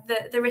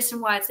the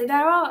written word. So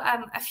there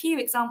are a few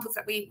examples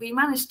that we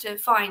managed to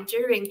find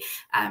during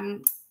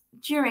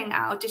during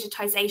our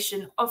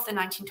digitisation of the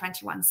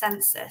 1921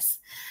 census.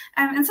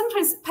 And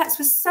sometimes pets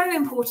were so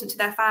important to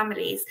their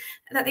families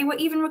that they were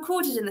even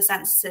recorded in the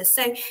censuses.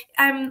 So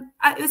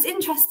it was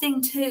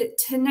interesting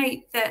to note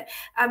that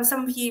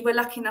some of you were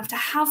lucky enough to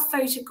have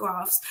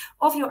photographs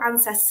of your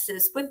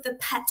ancestors with the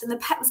pet, and the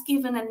pet was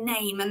given a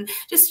name, and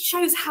just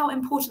shows how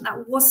important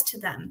that was to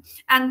them.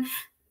 And,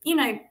 you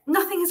know,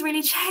 nothing has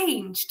really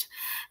changed.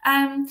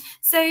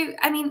 So,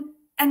 I mean,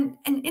 and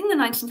in the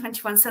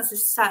 1921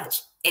 census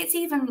search, it's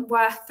even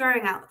worth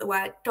throwing out the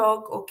word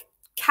dog or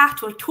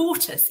cat or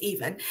tortoise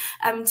even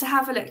to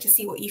have a look to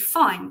see what you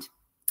find.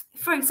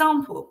 For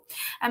example,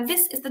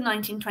 this is the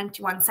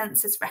 1921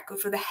 census record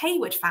for the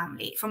Hayward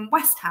family from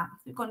West Ham.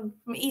 We've gone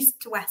from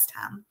east to West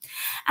Ham.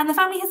 And the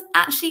family has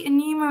actually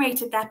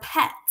enumerated their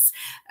pets.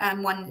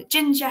 One,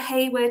 Ginger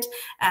Hayward,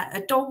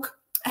 a dog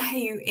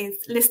who is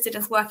listed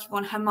as working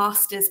on her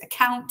master's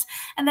account,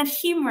 and then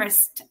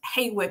humorist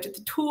Hayward,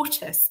 the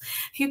tortoise,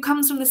 who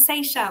comes from the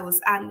Seychelles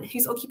and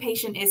whose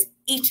occupation is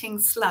eating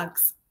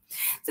slugs.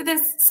 So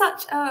there's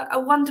such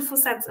a wonderful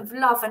sense of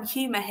love and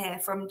humour here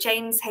from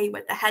James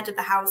Hayward, the head of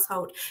the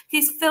household,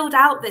 who's filled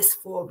out this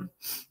form.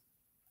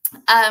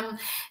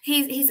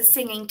 He's a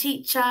singing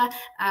teacher,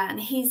 and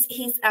he's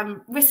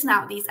written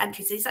out these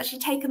entries. He's actually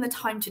taken the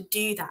time to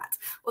do that,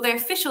 although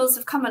officials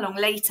have come along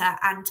later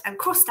and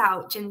crossed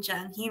out Ginger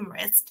and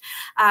humorist.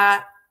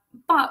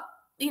 But,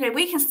 you know,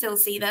 we can still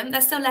see them.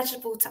 They're still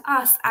legible to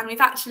us, and we've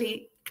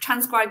actually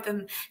transcribed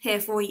them here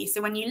for you. So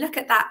when you look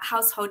at that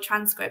household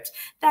transcript,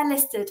 they're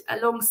listed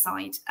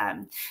alongside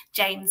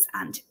James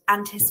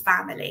and his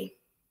family.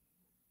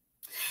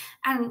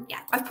 And yeah,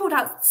 I've pulled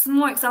out some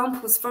more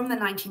examples from the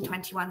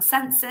 1921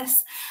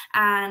 census,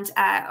 and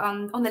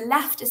on the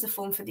left is a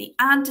form for the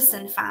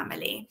Anderson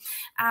family,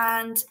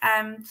 and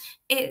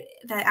the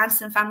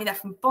Anderson family, they're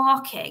from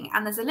Barking,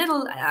 and there's a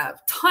little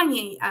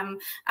tiny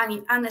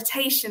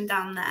annotation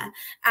down there,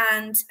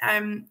 and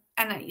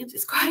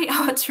it's quite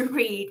hard to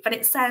read, but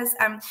it says,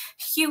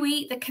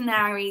 Huey the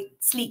canary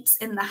sleeps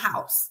in the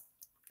house.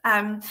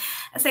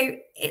 So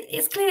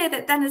it's clear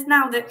that then is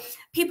now that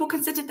people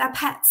considered their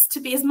pets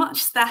to be as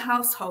much their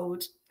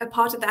household, a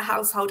part of their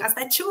household, as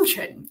their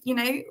children, you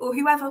know, or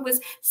whoever was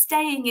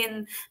staying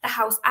in the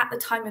house at the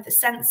time of the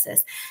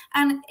census.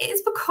 And it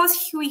is because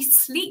Huey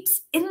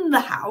sleeps in the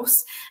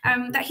house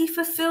that he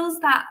fulfills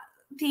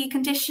the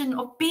condition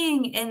of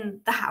being in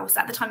the house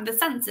at the time of the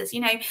census. You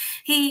know,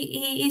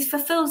 he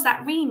fulfills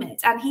that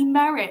remit, and he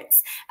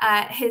merits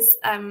his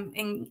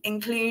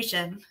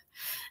inclusion.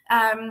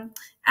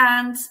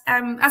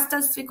 As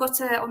does, we've got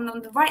on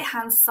the right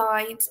hand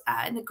side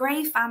in the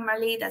Gray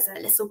family, there's a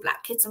little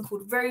black kitten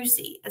called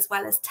Rosie, as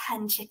well as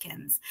 10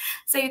 chickens.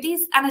 So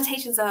these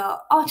annotations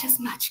are just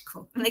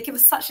magical, and they give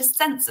us such a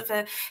sense of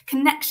a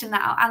connection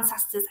that our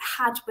ancestors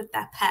had with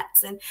their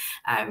pets.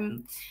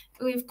 And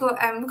we've got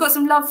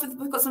some love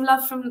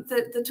from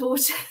the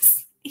tortoise.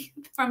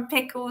 From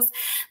Pickles,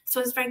 so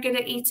it's very good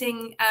at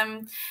eating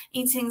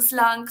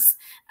slugs,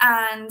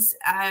 and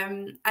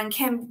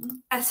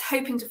Kim is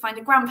hoping to find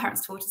a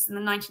grandparent's tortoise in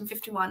the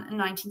 1951 and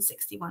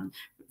 1961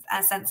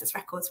 census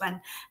records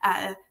when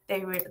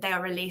they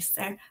are released.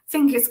 So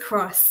fingers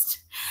crossed.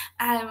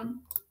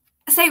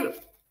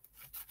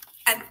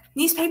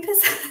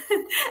 Newspapers.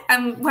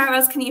 Where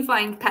else can you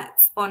find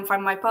pets on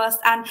Findmypast?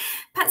 And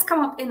pets come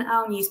up in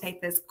our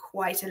newspapers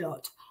quite a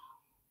lot.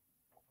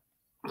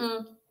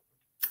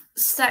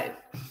 So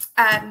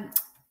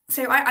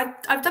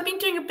I've been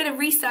doing a bit of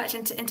research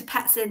into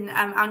pets in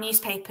our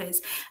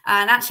newspapers,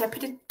 and actually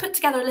I put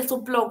together a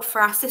little blog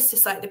for our sister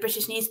site, the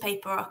British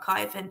Newspaper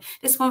Archive, and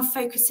this one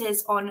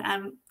focuses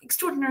on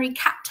extraordinary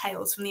cat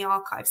tales from the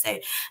archive. So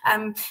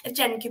if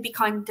Jen could be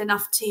kind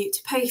enough to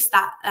post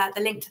that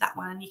the link to that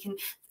one, and you can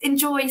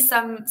enjoy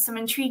some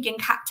intriguing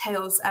cat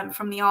tales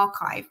from the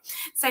archive,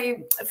 so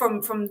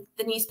from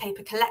the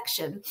newspaper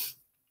collection.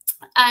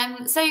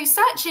 So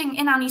searching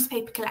in our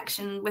newspaper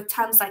collection with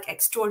terms like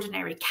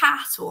extraordinary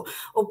cat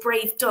or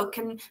brave dog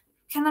can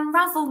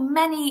unravel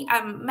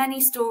many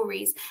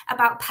stories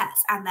about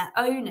pets and their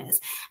owners.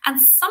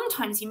 And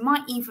sometimes you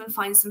might even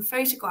find some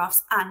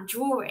photographs and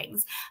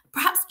drawings,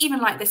 perhaps even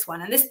like this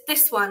one. And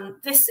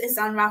this is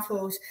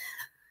unraveled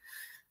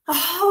a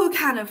whole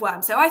can of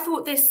worms. So I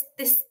thought this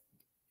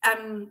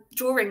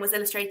drawing was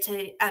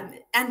illustrated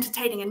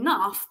entertaining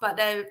enough, but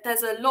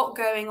there's a lot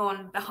going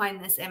on behind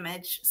this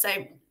image. So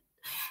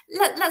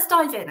let's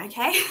dive in,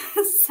 okay?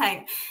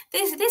 So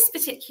this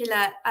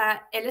particular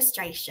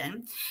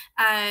illustration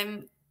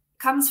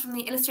comes from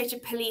the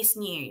Illustrated Police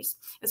News.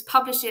 It was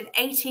published in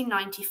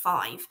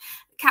 1895.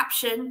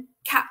 Caption: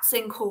 Cats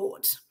in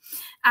Court.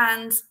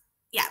 And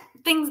yeah,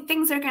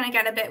 things are going to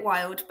get a bit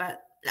wild,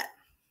 but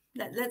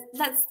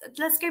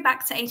let's go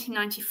back to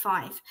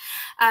 1895.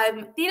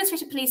 The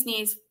Illustrated Police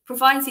News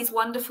provides these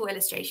wonderful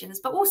illustrations,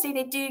 but also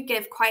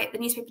the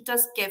newspaper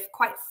does give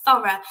quite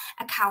thorough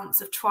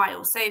accounts of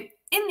trials. So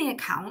in the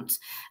account,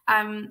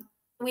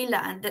 we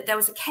learned that there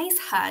was a case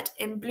heard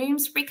in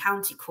Bloomsbury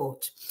County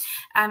Court,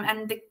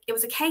 and it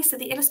was a case that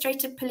the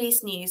Illustrated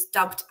Police News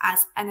dubbed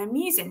as an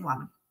amusing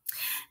one.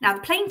 Now,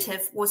 the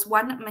plaintiff was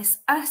one Miss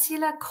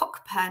Ursula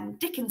Cockburn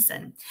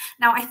Dickinson.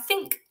 Now, I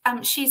think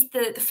she's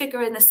the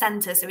figure in the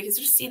centre, so we can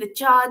sort of see the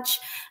judge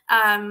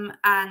and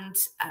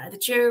the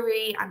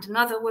jury and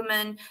another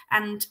woman,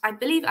 and I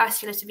believe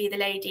Ursula to be the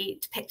lady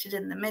depicted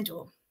in the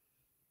middle.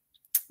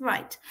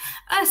 Right.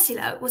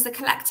 Ursula was a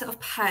collector of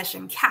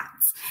Persian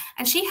cats,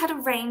 and she had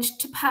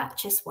arranged to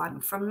purchase one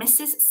from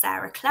Mrs.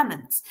 Sarah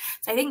Clements.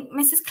 So I think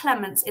Mrs.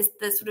 Clements is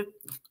the sort of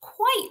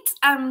quite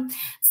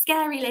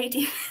scary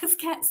lady,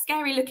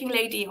 scary looking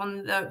lady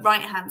on the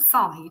right-hand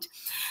side.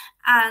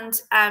 And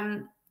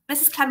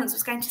Mrs. Clements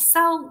was going to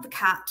sell the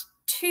cat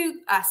to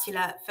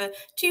Ursula for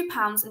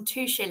 £2 and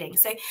 2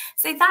 shillings.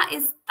 So that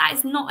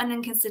is not an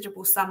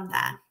inconsiderable sum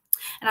there.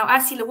 And now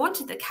Ursula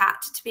wanted the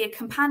cat to be a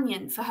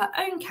companion for her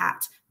own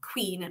cat,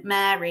 Queen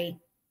Mary.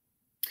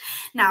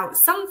 Now,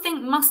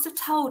 something must have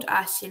told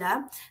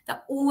Ursula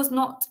that all was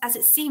not as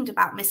it seemed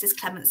about Mrs.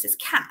 Clements's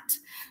cat.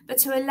 But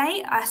to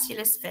allay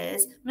Ursula's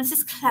fears,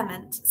 Mrs.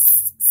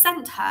 Clements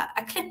sent her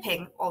a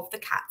clipping of the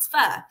cat's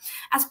fur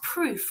as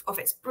proof of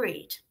its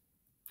breed.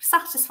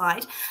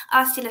 Satisfied,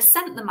 Ursula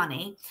sent the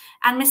money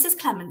and Mrs.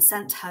 Clements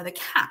sent her the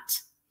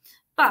cat.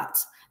 But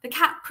the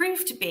cat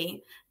proved to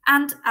be,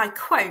 and I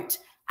quote,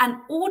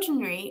 an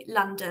ordinary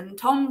London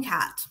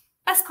tomcat.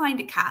 Best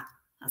kind of cat.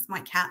 That's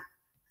my cat,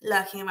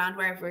 lurking around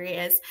wherever he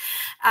is.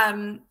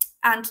 And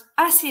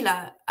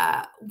Ursula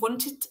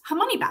wanted her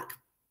money back.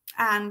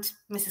 And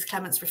Mrs.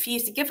 Clements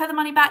refused to give her the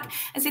money back.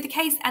 And so the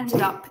case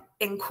ended up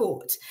in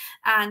court.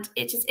 And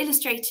it is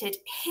illustrated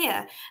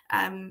here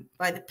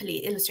by the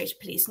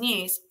Illustrated Police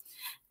News.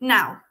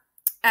 Now,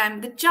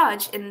 the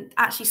judge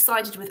actually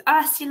sided with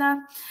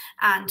Ursula,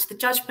 and the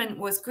judgment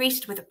was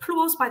greeted with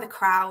applause by the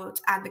crowd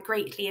and the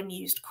greatly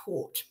amused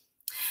court.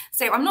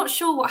 So I'm not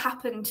sure what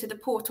happened to the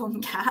poor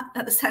tomcat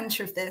at the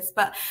centre of this,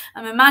 but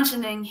I'm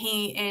imagining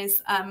he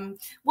is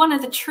one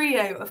of the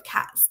trio of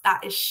cats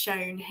that is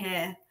shown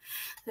here.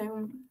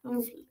 So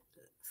I'm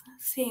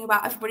seeing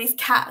about everybody's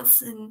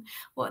cats and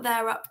what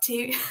they're up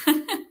to.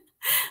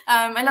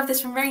 I love this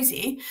from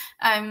Rosie.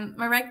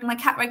 My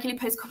cat regularly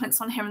posts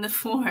comments on here in the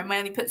forum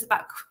where he puts a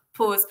back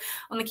paws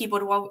on the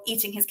keyboard while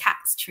eating his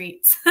cat's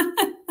treats.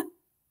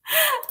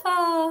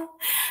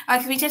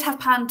 Because we did have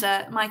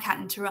Panda, my cat,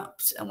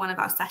 interrupt one of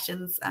our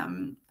sessions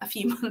a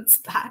few months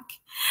back.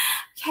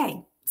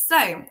 Okay,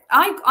 so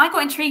I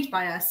got intrigued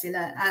by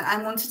Ursula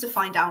and wanted to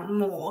find out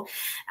more.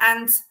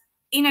 And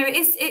you know, it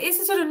is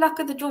a sort of luck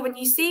of the draw when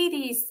you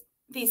see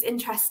these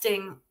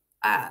interesting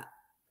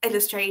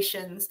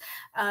illustrations.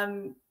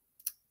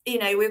 You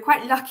know, we're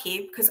quite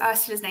lucky because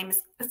Ursula's name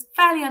is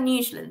fairly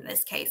unusual in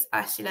this case,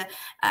 Ursula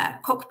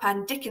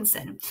Cockburn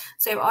Dickinson.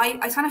 So I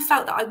kind of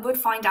felt that I would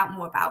find out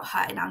more about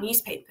her in our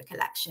newspaper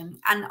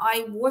collection, and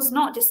I was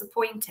not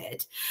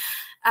disappointed.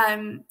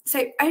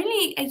 So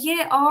only a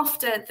year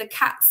after the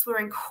cats were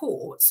in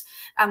court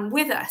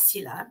with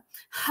Ursula,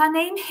 her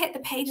name hit the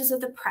pages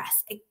of the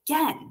press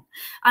again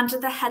under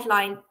the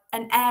headline,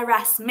 "An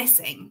Heiress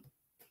Missing."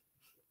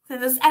 So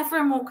there's ever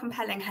a more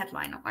compelling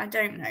headline, I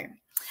don't know.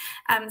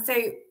 So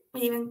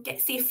we even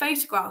see a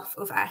photograph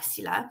of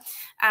Ursula,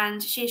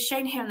 and she is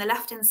shown here on the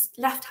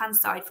left-hand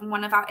side from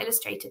one of our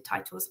illustrated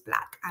titles,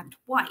 Black and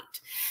White.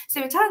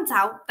 So it turns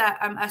out that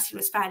Ursula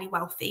was fairly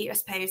wealthy, I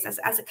suppose,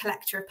 as a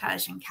collector of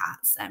Persian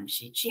cats.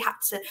 She had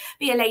to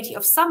be a lady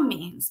of some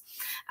means.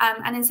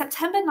 And in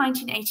September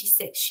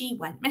 1986, she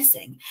went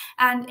missing.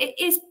 And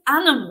it is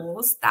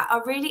animals that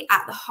are really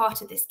at the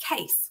heart of this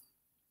case.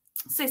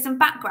 So some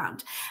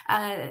background.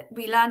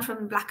 We learned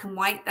from Black and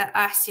White that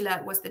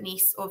Ursula was the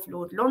niece of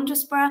Lord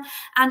Londesborough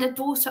and a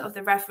daughter of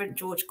the Reverend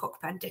George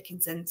Cockburn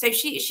Dickinson. So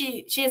she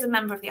is a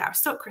member of the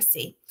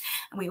aristocracy.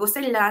 And we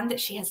also learned that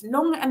she has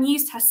long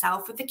amused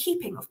herself with the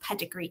keeping of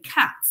pedigree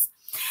cats.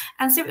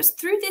 And so it was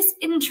through this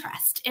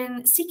interest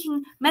in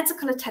seeking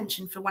medical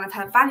attention for one of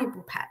her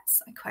valuable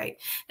pets, I quote,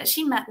 that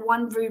she met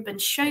one Reuben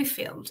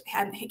Schofield,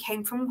 who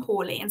came from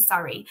Hawley in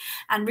Surrey.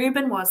 And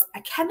Reuben was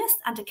a chemist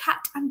and a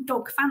cat and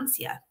dog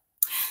fancier.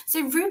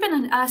 So Reuben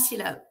and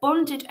Ursula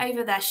bonded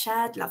over their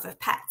shared love of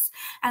pets,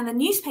 and the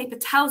newspaper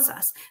tells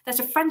us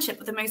that a friendship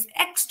of the most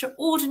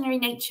extraordinary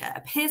nature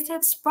appears to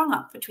have sprung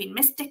up between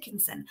Miss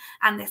Dickinson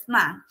and this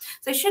man.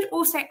 So I should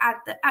also add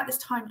that at this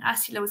time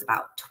Ursula was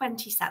about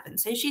 27,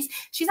 so she's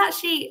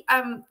actually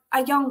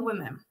a young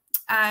woman.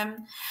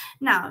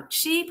 Now,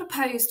 she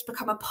proposed to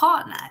become a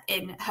partner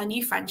in her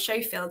new friend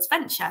Schofield's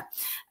venture.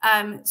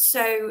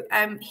 So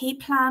he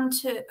planned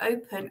to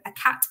open a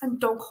cat and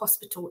dog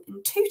hospital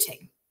in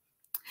Tooting.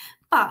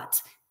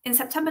 But in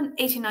September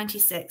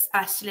 1896,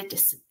 Ursula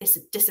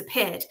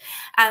disappeared.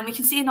 And we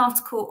can see an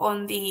article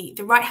on the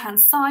right-hand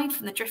side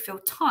from the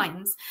Driffield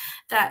Times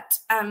that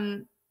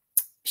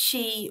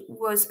she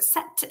was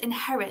set to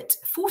inherit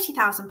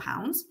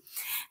 £40,000,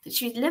 that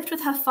she lived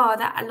with her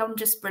father at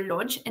Londesborough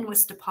Lodge in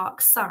Worcester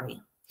Park,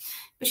 Surrey.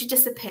 but she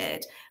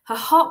disappeared. Her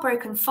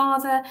heartbroken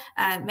father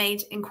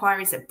made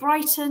inquiries at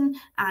Brighton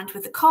and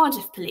with the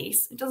Cardiff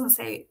police. It doesn't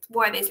say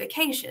why those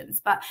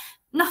locations, but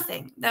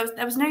nothing.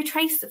 There was no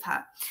trace of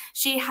her.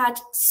 She had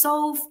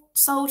sold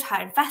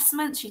her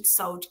investments, she'd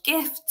sold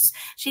gifts,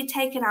 she'd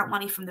taken out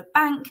money from the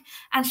bank,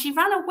 and she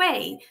ran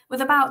away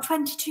with about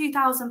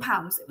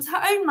 £22,000. It was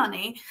her own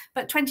money,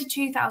 but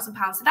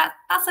 £22,000. So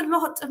that's a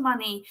lot of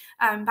money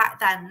back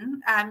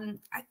then.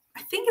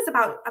 I think it's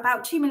about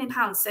 £2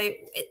 million. So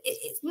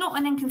it's not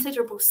an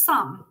inconsiderable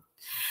sum.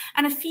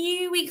 And a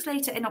few weeks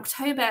later, in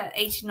October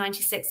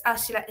 1896,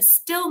 Ursula is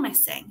still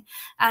missing.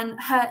 And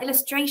her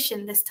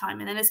illustration this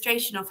time, an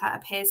illustration of her,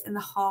 appears in the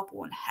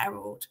Harborne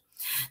Herald.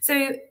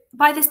 So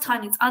by this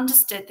time, it's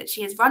understood that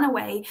she has run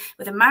away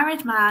with a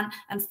married man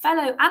and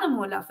fellow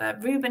animal lover,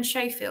 Reuben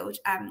Schofield.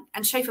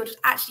 And Schofield had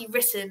actually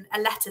written a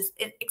letter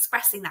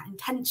expressing that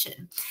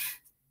intention.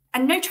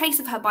 And no trace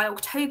of her by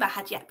October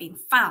had yet been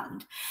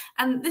found.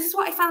 And this is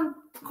what I found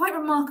quite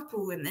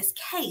remarkable in this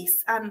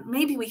case.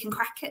 Maybe we can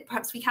crack it.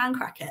 Perhaps we can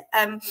crack it.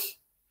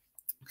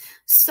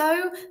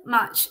 So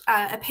much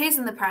appears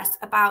in the press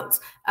about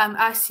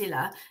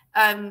Ursula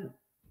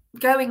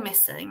going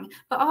missing,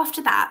 but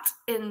after that,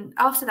 in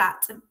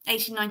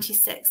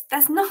 1896,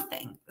 there's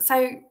nothing.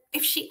 So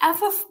if she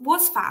ever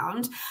was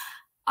found,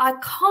 I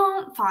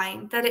can't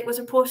find that it was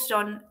reported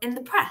on in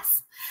the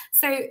press.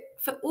 So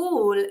for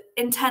all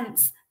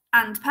intents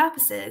and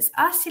purposes,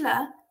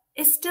 Ursula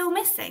is still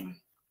missing.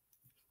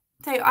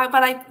 So,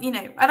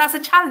 that's a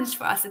challenge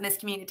for us in this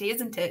community,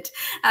 isn't it?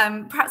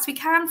 Perhaps we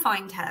can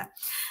find her.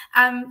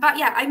 But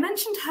yeah, I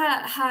mentioned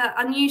her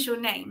unusual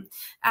name,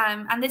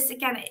 and this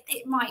again,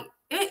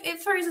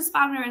 it throws a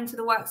spanner into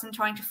the works in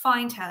trying to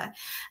find her.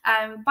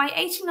 By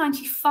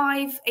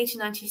 1895,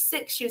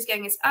 1896, she was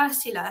going as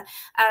Ursula,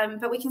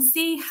 but we can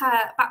see her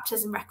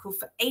baptism record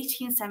for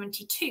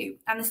 1872,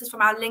 and this is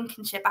from our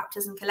Lincolnshire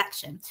baptism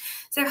collection.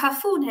 So her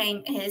full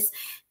name is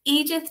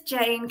Edith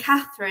Jane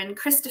Catherine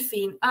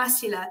Christophine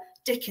Ursula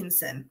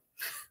Dickinson.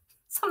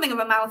 Something of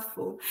a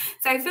mouthful.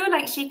 So I feel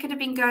like she could have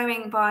been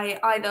going by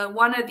either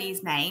one of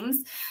these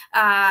names,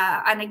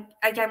 and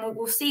again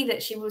we'll see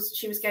that she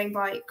was going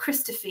by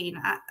Christophine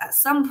at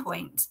some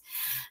point.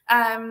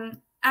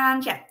 And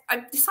yeah,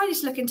 I decided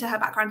to look into her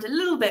background a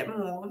little bit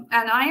more,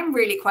 and I am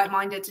really quite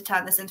minded to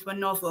turn this into a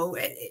novel.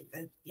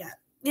 It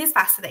is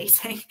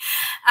fascinating.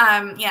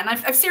 And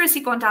I've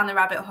seriously gone down the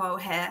rabbit hole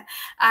here.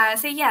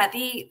 So yeah,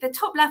 the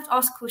top left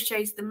article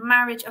shows the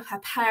marriage of her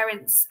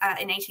parents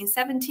in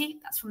 1870.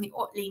 That's from the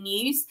Otley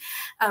News.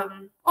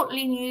 The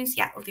Otley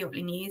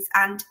News.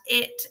 And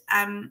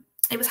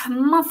it was her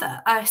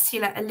mother,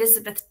 Ursula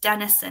Elizabeth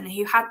Denison,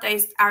 who had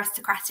those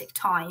aristocratic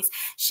ties.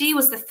 She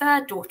was the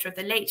third daughter of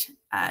the late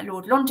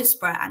Lord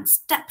Londesborough and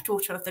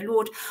stepdaughter of the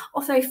Lord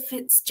Otho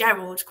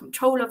Fitzgerald,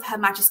 control of Her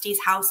Majesty's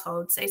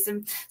household. So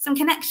some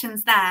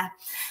connections there.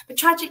 But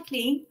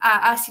tragically,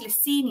 Ursula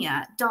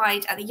Senior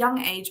died at the young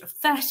age of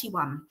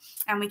 31,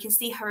 and we can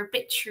see her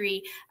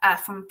obituary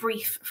from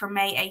brief from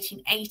May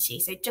 1880,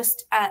 so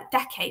just a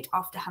decade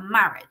after her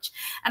marriage.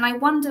 And I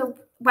wonder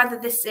whether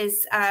this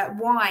is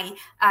why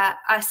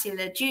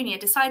Ursula Jr.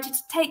 decided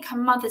to take her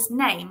mother's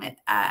name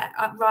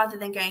rather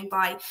than going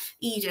by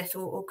Edith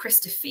or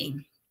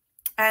Christophine.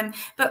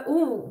 But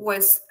all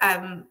was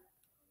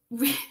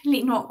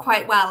really not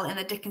quite well in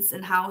the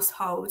Dickinson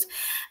household.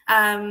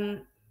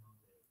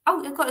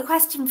 Oh, I've got a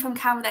question from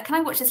Karen there. Can I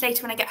watch this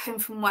later when I get home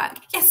from work?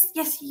 Yes,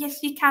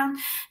 you can.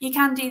 You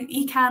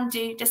can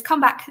do. Just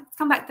come back to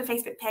the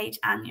Facebook page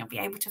and you'll be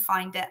able to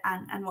find it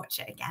and watch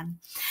it again.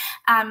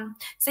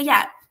 So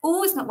yeah,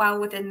 all was not well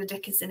within the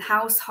Dickinson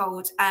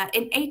household.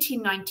 In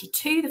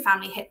 1892, the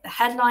family hit the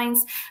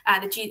headlines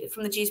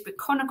from the Dewsbury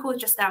Chronicle,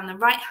 just there on the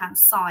right-hand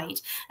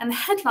side. And the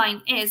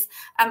headline is,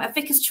 "A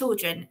vicar's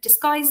children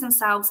disguise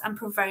themselves and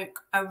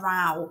provoke a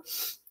row."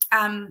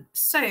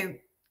 So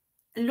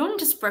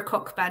Londesborough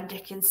Cockburn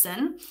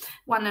Dickinson,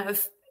 one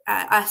of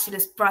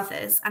Ursula's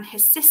brothers, and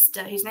his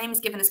sister, whose name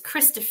is given as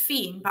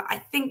Christophine, but I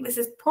think this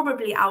is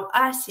probably our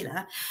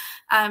Ursula.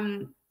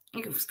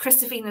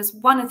 Christophine is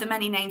one of the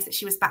many names that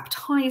she was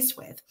baptised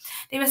with.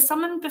 They were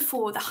summoned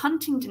before the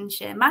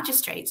Huntingdonshire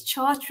magistrates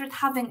charged with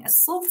having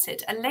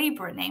assaulted a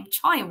labourer named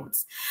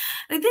Childs.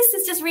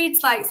 This just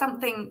reads like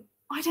something,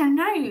 I don't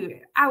know,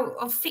 out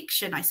of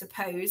fiction, I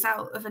suppose,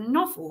 out of a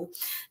novel.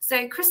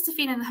 So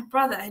Christophine and her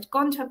brother had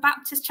gone to a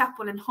Baptist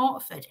chapel in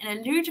Hertford in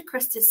a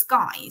ludicrous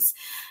disguise,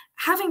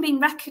 having been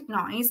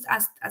recognised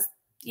as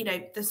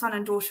the son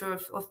and daughter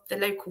of the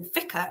local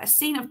vicar. A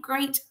scene of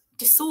great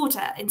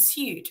disorder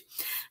ensued,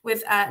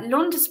 with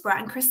Londesborough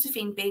and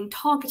Christophine being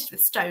targeted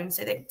with stones.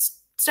 So that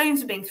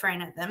stones were being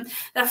thrown at them.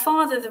 Their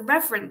father, the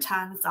Reverend,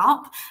 turns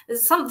up.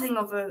 There's something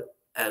of a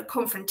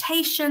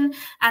confrontation,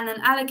 and then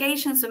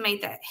allegations were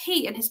made that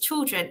he and his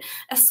children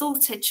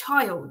assaulted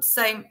Childs.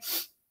 So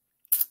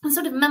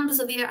sort of members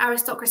of the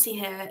aristocracy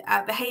here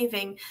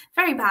behaving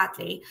very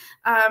badly.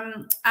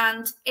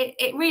 And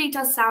it really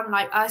does sound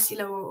like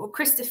Ursula or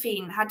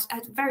Christophine had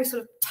a very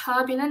sort of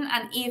turbulent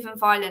and even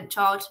violent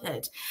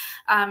childhood.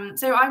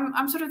 So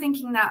I'm sort of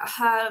thinking that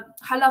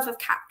her love of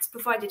cats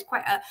provided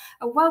quite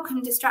a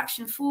welcome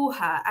distraction for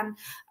her. And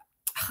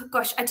oh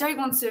gosh, I don't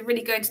want to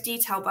really go into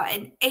detail, but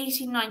in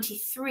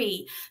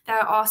 1893, there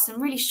are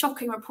some really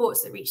shocking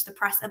reports that reached the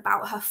press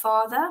about her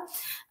father,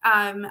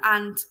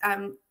 and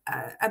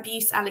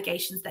abuse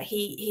allegations that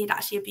he had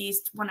actually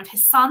abused one of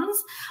his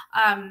sons.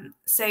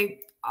 So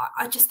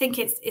I just think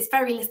it's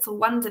very little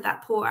wonder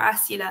that poor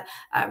Ursula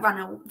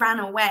ran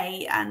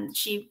away, and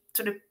she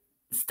sort of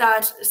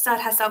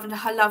stirred herself into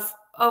her love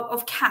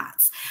of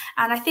cats.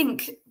 And I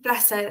think,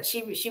 bless her,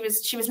 she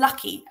was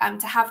lucky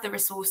to have the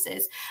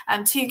resources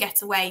to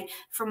get away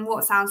from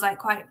what sounds like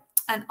quite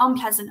an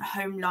unpleasant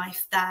home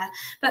life there.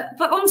 But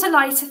on to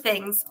lighter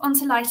things.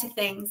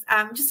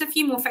 Just a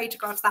few more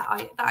photographs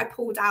that I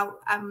pulled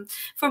out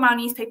from our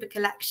newspaper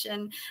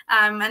collection,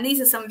 and these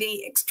are some of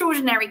the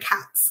extraordinary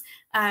cats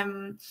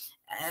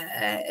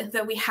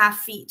that we have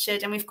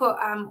featured. And we've got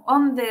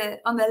on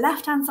the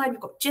left hand side, we've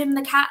got Jim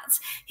the cat.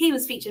 He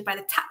was featured by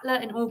the Tatler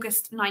in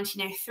August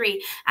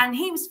 1903, and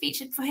he was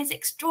featured for his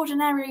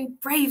extraordinary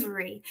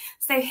bravery.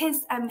 So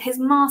his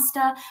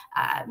master,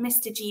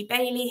 Mr. G.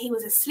 Bailey, he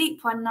was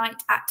asleep one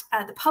night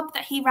at the pub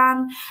that he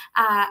ran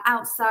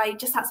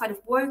just outside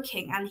of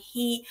Woking, and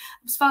he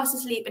was fast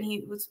asleep, and he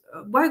was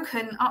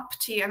woken up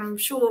to, and I'm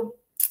sure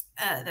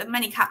that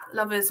many cat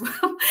lovers,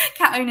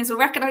 cat owners will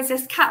recognise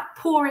this cat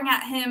pouring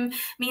at him,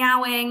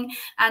 meowing.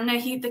 And no,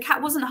 the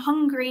cat wasn't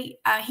hungry.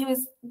 He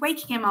was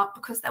waking him up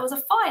because there was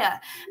a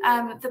fire.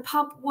 The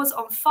pub was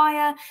on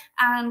fire,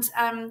 and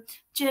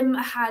Jim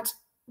had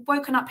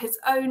woken up his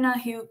owner,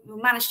 who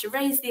managed to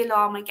raise the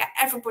alarm and get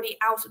everybody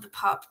out of the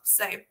pub.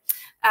 So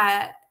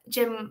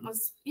Jim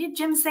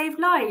saved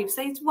lives.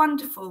 So it's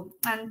wonderful,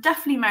 and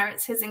definitely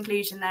merits his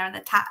inclusion there in the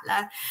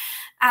Tatler.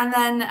 And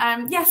then,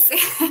 yes,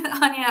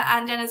 Anya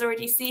and Jenna's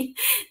already seen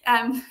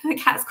the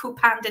cat's called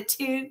Panda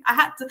too. I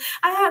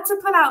had to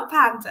pull out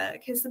Panda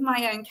because of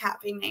my own cat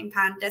being named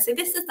Panda. So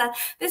this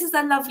is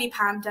the lovely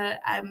Panda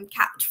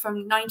cat from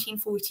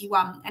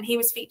 1941, and he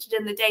was featured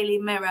in the Daily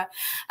Mirror.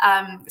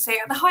 So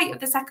at the height of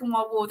the Second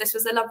World War, this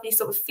was a lovely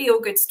sort of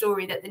feel-good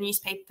story that the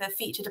newspaper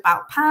featured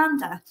about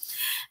Panda,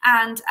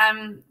 and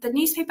the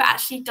newspaper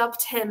actually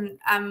dubbed him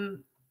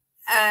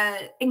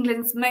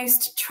England's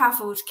most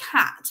travelled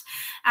cat.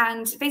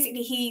 And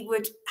basically he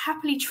would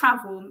happily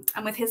travel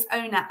with his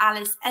owner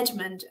Alice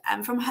Edmund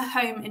from her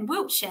home in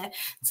Wiltshire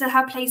to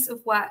her place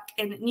of work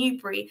in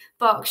Newbury,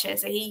 Berkshire.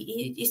 So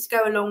he used to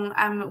go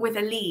along with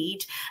a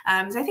lead.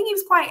 So I think he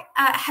was quite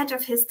ahead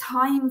of his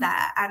time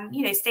there, and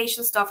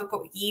station staff have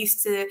got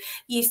used to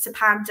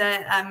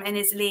Panda in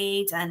his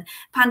lead, and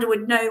Panda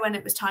would know when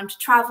it was time to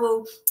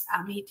travel.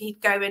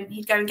 He'd go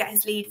and get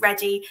his lead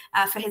ready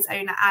for his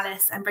owner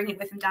Alice and bring it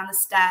with him down the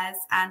stairs,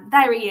 and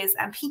there he is,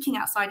 peeking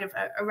outside of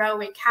a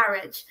railway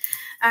carriage.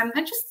 I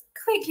just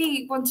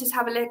quickly wanted to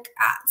have a look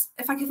at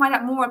if I could find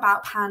out more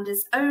about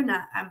Panda's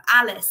owner,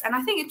 Alice. And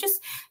I think it just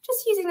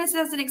using this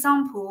as an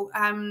example,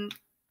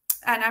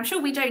 and I'm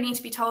sure we don't need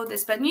to be told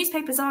this, but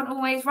newspapers aren't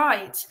always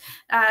right.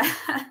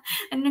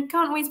 And you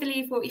can't always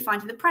believe what you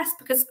find in the press,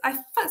 because I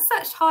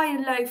searched high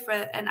and low for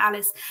an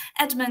Alice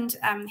Edmund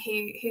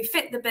who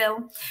fit the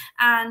bill.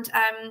 And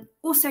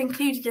also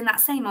included in that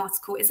same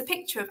article is a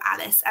picture of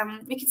Alice.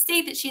 We could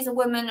see that she's a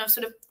woman of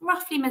sort of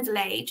roughly middle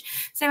age.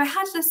 So I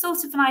had a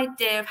sort of an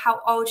idea of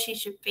how old she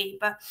should be,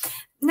 but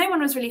no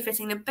one was really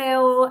fitting the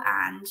bill.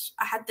 And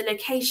I had the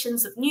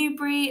locations of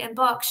Newbury and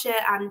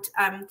Berkshire and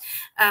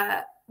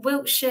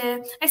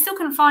Wiltshire. I still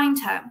couldn't find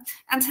her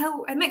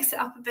until I mixed it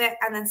up a bit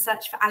and then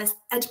searched for Alice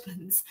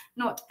Edmonds,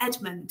 not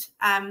Edmund.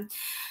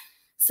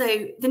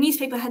 So the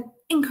newspaper had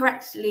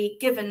incorrectly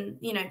given,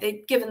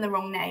 they'd given the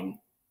wrong name.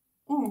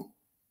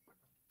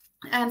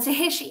 So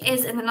here she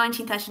is in the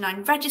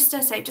 1939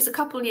 register, so just a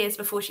couple of years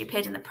before she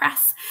appeared in the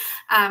press,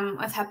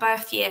 with her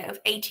birth year of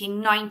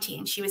 1890,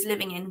 and she was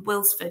living in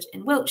Wilsford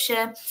in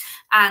Wiltshire,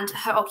 and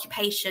her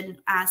occupation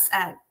as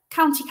a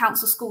county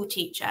council school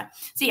teacher.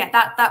 So yeah,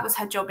 that was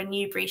her job in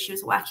Newbury. She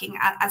was working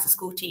as a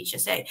school teacher.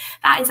 So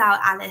that is our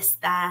Alice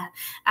there.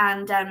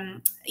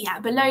 And yeah,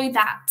 below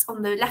that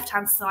on the left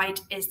hand side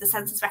is the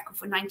census record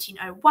for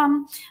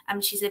 1901.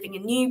 She's living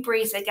in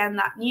Newbury, so again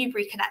that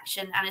Newbury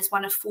connection, and is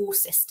one of 4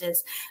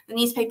 sisters. The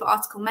newspaper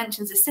article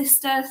mentions a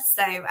sister,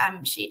 so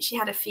she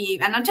had a few.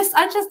 And I just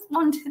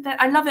wanted that.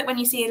 I love it when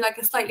you see like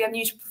a slightly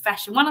unusual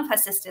profession. One of her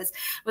sisters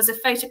was a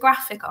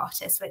photographic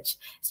artist, which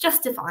is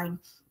just divine.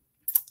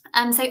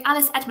 So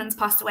Alice Edmonds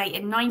passed away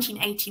in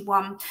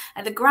 1981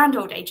 at the grand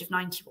old age of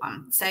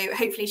 91. So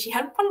hopefully she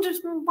had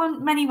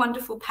many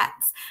wonderful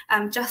pets,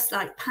 just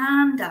like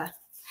Panda.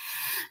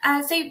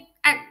 So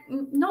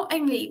not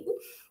only,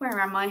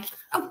 where am I?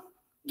 Oh,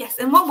 yes,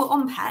 and while we're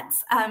on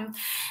pets,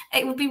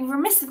 it would be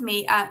remiss of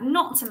me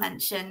not to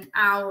mention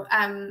our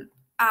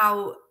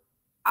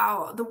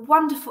the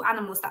wonderful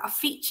animals that are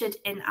featured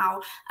in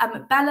our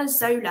Bella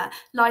Zola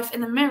Life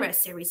in the Mirror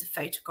series of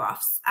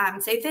photographs.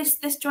 So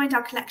this joined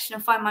our collection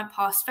of Find My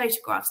Past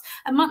photographs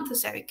a month or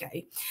so ago,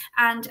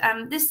 and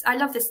I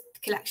love this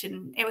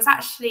collection. It was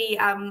actually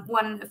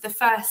one of the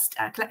first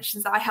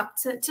collections that I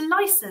helped to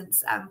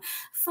license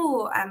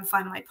for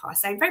Find My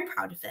Past. So I'm very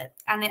proud of it,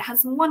 and it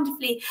has some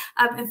wonderfully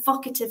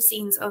evocative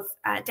scenes of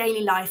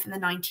daily life in the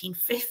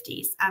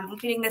 1950s,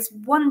 including this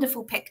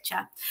wonderful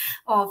picture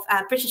of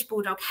British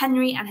Bulldog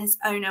Henry and his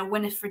owner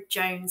Winifred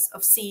Jones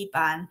of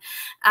Seaburn.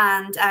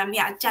 And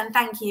yeah, Jen,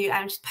 thank you.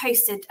 Just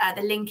posted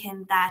the link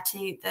in there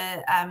to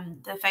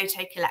the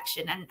photo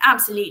collection, and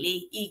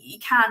absolutely you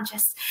can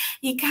just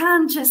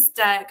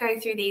go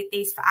through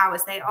these for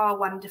hours. They are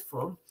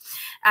wonderful.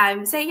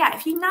 So yeah,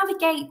 if you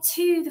navigate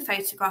to the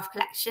photograph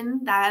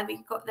collection, there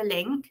we've got the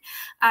link,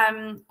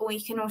 or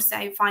you can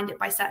also find it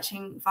by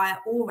searching via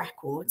All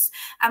Records.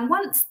 And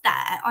once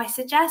there, I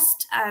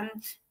suggest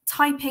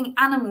typing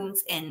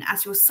animals in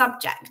as your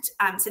subject.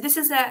 So this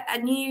is a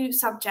new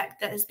subject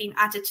that has been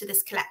added to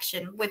this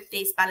collection with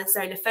these Bella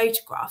Zola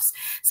photographs.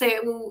 So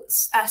it will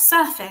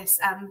surface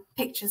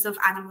pictures of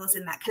animals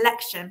in that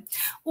collection.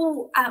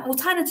 Or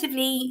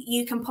alternatively,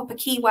 you can pop a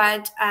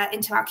keyword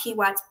into our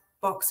keywords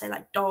box, so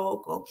like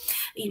dog or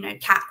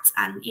cat,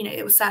 and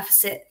it will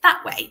surface it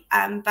that way.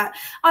 But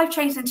I've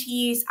chosen to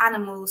use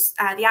animals,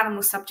 the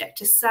animal subject,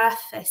 to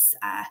surface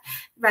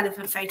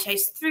relevant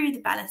photos through the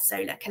Bella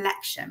Zola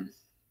collection.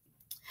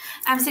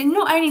 So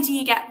not only do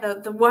you get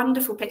the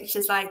wonderful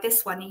pictures like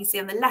this one you can see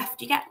on the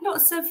left, you get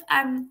lots of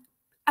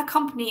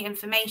accompanying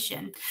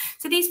information.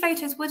 So these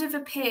photos would have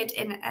appeared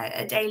in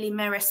a Daily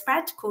Mirror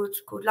spread called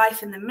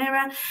Life in the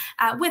Mirror,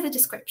 with a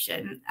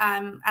description.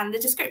 And the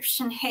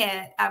description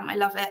here, I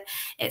love it.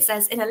 It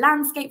says, "In a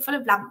landscape full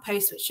of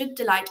lampposts which should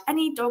delight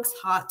any dog's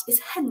heart is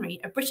Henry,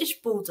 a British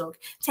bulldog,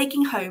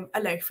 taking home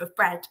a loaf of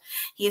bread.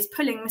 He is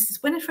pulling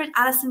Mrs. Winifred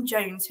Alison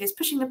Jones, who is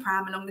pushing the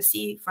pram along the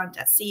seafront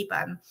at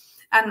Seaburn."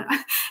 And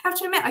I have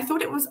to admit, I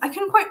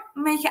couldn't quite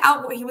make it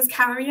out what he was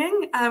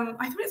carrying. I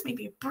thought it was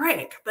maybe a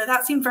brick, but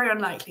that seemed very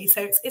unlikely.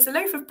 So it's a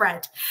loaf of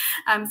bread.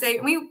 So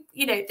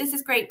this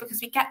is great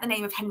because we get the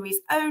name of Henry's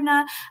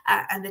owner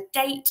and the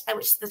date,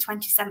 which is the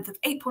 27th of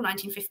April,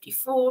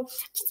 1954.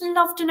 Just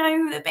love to know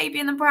who the baby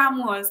in the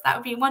pram was. That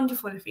would be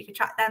wonderful if we could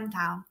track them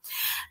down.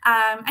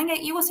 And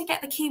yet you also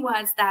get the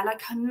keywords there,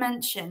 like I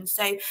mentioned.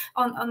 So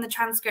on the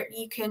transcript,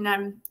 you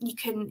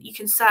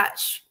can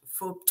search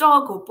for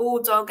dog or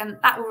bulldog, and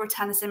that will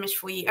return this image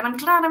for you. And I'm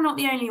glad I'm not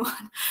the only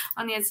one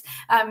on this.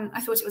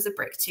 I thought it was a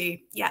brick too.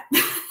 Yeah.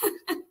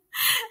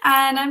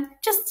 And I'm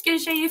just going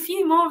to show you a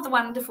few more of the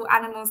wonderful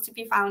animals to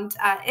be found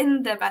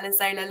in the Bella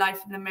Zola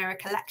Life in the Mirror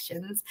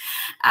collections.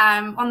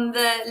 On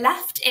the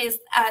left is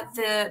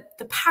the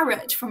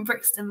parrot from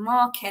Brixton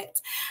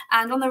Market,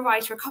 and on the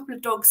right are a couple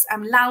of dogs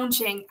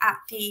lounging at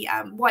the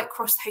White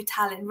Cross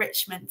Hotel in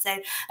Richmond. So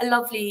a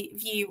lovely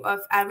view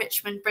of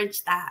Richmond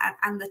Bridge there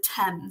and the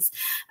Thames.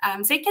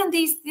 So again,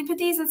 these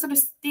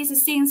are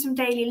scenes from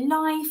daily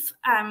life.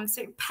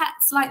 So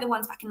pets like the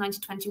ones back in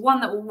 1921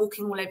 that were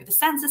walking all over the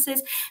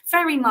censuses,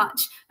 very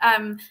much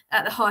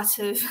at the heart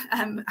of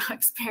our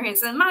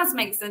experience. And Maz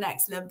makes an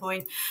excellent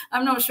point.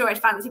 I'm not sure I'd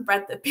fancy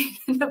bread that being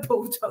in the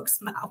bulldog's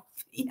mouth.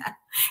 Yeah,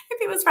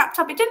 if it was wrapped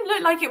up, it didn't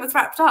look like it was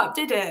wrapped up,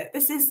 did it?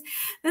 This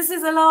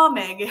is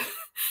alarming.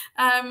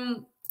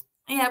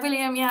 Yeah,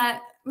 William. Yeah,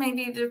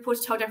 maybe the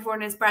reporter told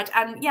everyone it's bread.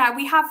 And yeah,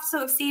 we have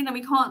sort of seen that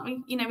we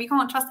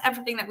can't trust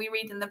everything that we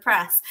read in the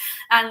press.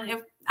 And if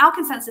our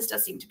consensus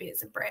does seem to be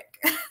it's a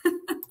brick.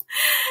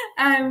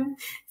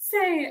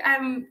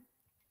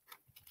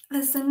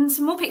 There's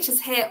some more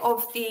pictures here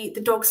of the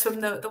dogs from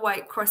the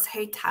White Cross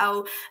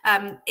Hotel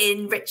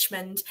in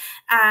Richmond,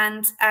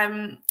 and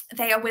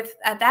they are with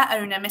their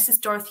owner,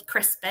 Mrs. Dorothy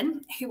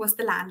Crispin, who was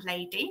the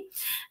landlady.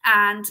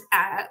 And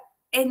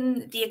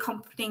in the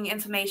accompanying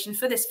information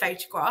for this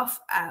photograph,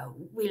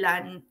 we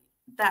learn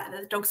that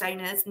the dog's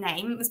owner's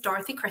name was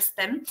Dorothy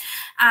Crispin,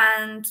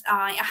 and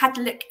I had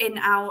to look in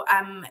our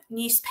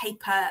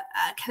newspaper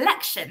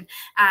collection,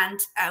 and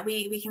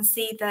we can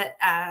see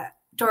that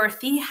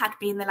Dorothy had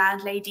been the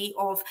landlady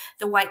of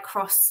the White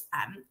Cross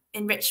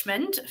in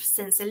Richmond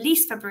since at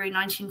least February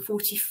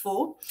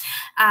 1944.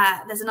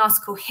 There's an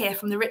article here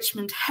from the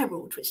Richmond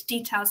Herald which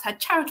details her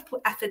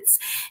charitable efforts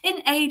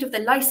in aid of the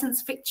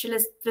Licensed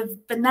Victualers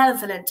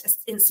Benevolent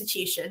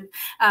Institution.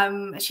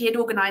 She had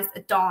organised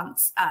a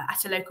dance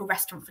at a local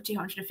restaurant for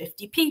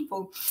 250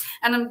 people.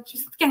 And I'm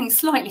just getting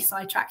slightly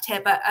sidetracked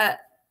here, but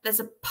there's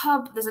a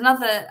pub, there's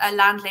another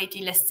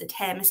landlady listed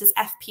here, Mrs.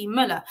 F.P.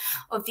 Muller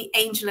of the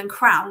Angel and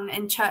Crown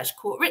in Church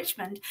Court,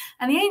 Richmond.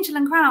 And the Angel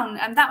and Crown,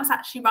 that was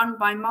actually run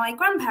by my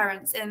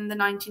grandparents in the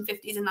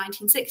 1950s and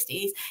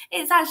 1960s.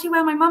 It's actually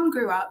where my mum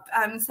grew up.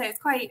 So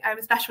it's quite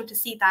special to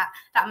see that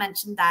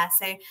mentioned there.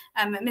 So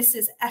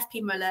Mrs.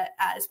 F.P. Muller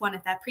is one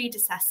of their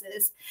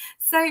predecessors.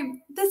 So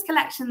this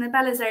collection, the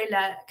Bella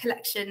Zola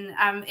collection,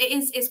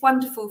 it's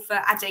wonderful for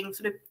adding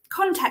sort of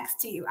context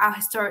to our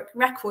historic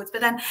records, but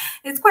then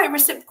it's quite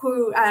reciprocal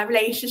reciprocal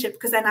relationship,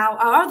 because then our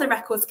other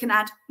records can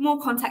add more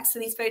context to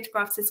these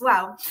photographs as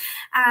well.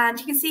 And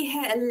you can see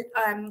here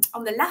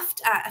on the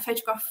left a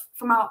photograph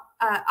from our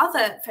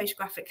other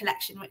photographic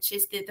collection, which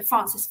is the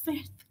Francis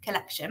V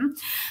collection.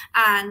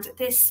 And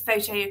this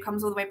photo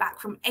comes all the way back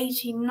from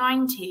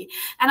 1890.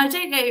 And I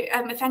don't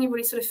know if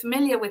anybody's sort of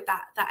familiar with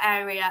that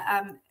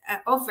area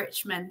of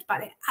Richmond,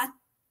 but it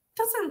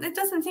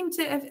doesn't seem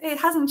to have, it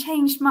hasn't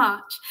changed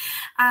much.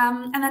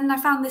 And then I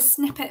found this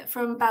snippet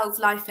from Bell's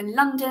life in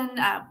London,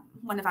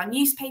 one of our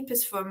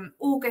newspapers from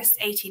August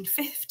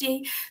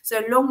 1850, so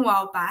a long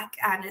while back.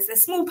 And there's a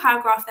small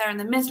paragraph there in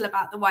the middle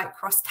about the White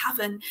Cross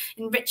Tavern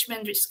in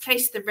Richmond, which is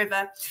close to the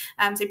river.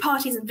 So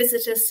parties and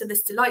visitors to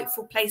this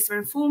delightful place are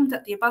informed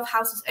that the above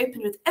house is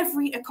open with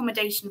every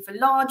accommodation for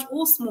large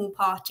or small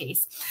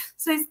parties.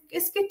 So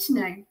it's good to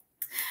know.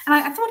 And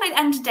I thought I'd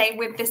end today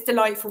with this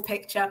delightful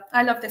picture.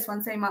 I love this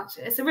one so much.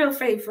 It's a real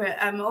favourite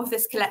of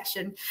this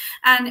collection.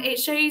 And it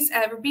shows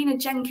Robina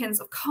Jenkins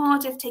of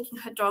Cardiff taking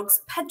her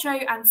dogs Pedro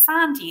and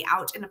Sandy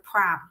out in a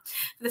pram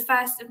for the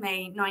 1st of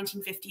May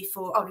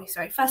 1954. Oh, no,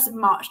 sorry, 1st of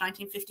March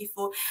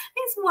 1954.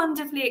 It's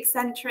wonderfully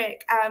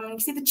eccentric. You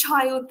see the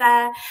child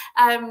there,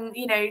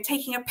 you know,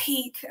 taking a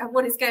peek at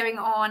what is going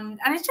on.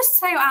 And it's just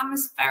so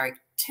atmospheric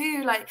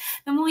too. Like,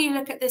 the more you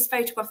look at this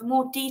photograph, the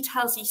more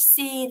details you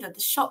see, the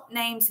shop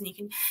names, and you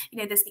can, you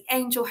know, there's the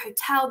Angel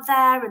Hotel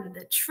there, and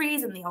the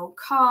trees and the old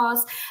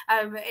cars.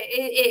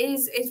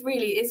 It's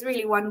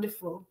really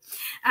wonderful.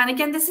 And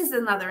again, this is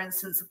another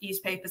instance of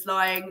newspapers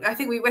lying. I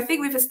think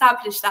we've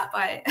established that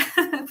by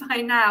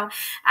by now.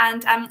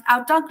 And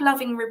our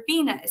dog-loving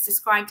Robina is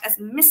described as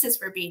Mrs.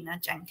 Robina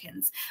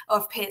Jenkins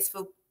of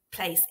Pierceville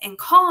Place in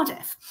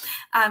Cardiff.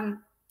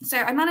 So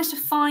I managed to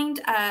find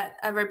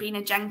a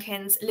Robina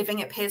Jenkins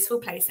living at Pierceville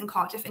Place in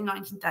Cardiff in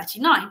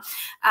 1939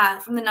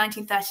 from the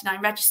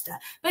 1939 register,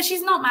 but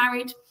she's not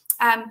married.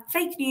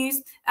 Fake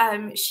news.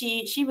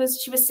 She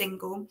was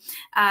single,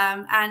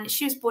 and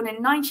she was born in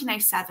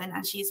 1907,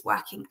 and she's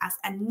working as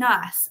a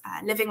nurse,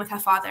 living with her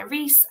father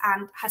Reese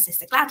and her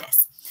sister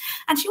Gladys.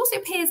 And she also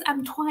appears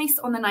twice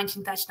on the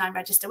 1939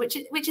 register,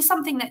 which is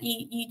something that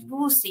you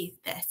will see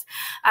this.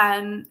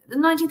 The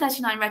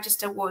 1939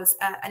 register was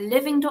a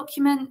living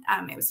document.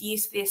 It was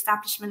used for the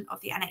establishment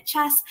of the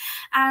NHS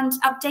and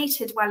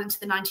updated well into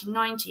the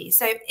 1990s.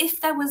 So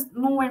if there was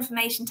more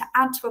information to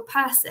add to a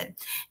person,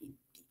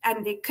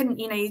 and it couldn't,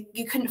 you know,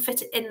 you couldn't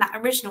fit it in that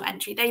original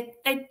entry,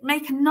 they'd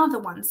make another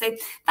one. So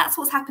that's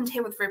what's happened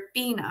here with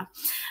Robina.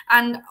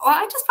 And what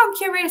I just found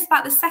curious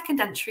about the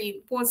second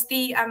entry was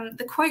the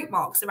quote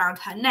marks around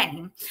her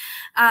name.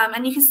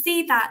 And you can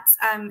see that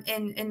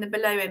in the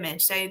below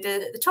image. So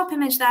the top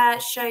image there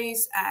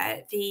shows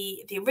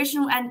the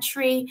original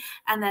entry,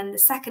 and then the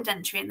second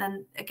entry, and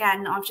then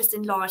again I've just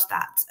enlarged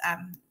that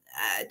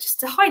just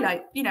to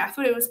highlight, you know, I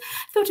thought it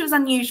was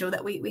unusual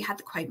that we had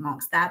the quote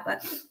marks there.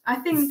 But I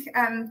think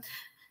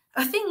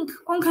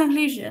on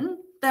conclusion,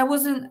 there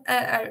wasn't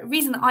a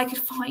reason that I could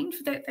find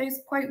for those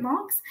quote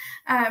marks.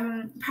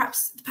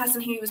 Perhaps the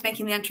person who was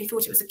making the entry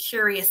thought it was a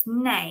curious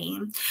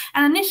name.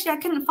 And initially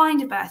I couldn't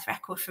find a birth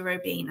record for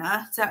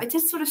Robina, so I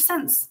did sort of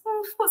sense,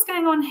 what's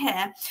going on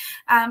here?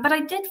 But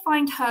I did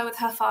find her with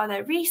her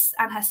father Reese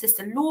and her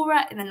sister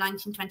Laura in the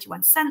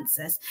 1921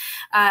 census.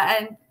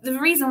 And the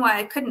reason why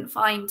I couldn't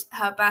find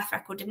her birth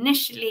record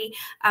initially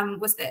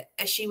was that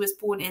she was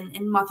born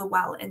in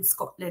Motherwell in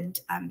Scotland.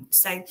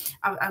 So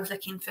I was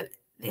looking for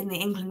in the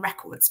England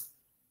records.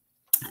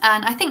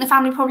 And I think the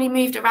family probably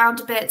moved around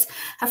a bit.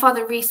 Her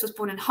father Reese was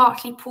born in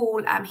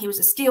Hartlepool. He was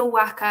a steel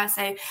worker,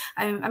 so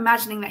I'm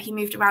imagining that he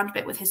moved around a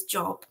bit with his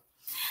job.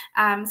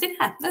 So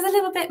yeah, there's a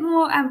little bit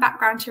more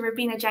background to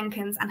Robina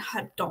Jenkins and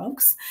her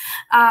dogs.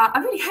 I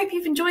really hope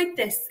you've enjoyed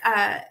this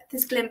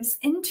glimpse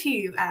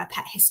into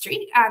pet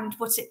history and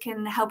what it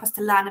can help us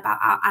to learn about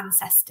our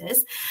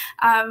ancestors.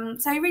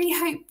 So I really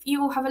hope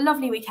you all have a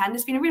lovely weekend.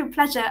 It's been a real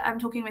pleasure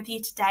talking with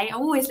you today. I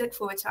always look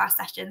forward to our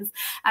sessions.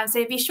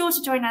 So be sure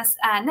to join us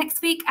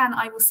next week, and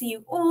I will see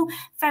you all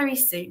very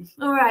soon.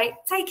 All right,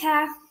 take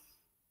care.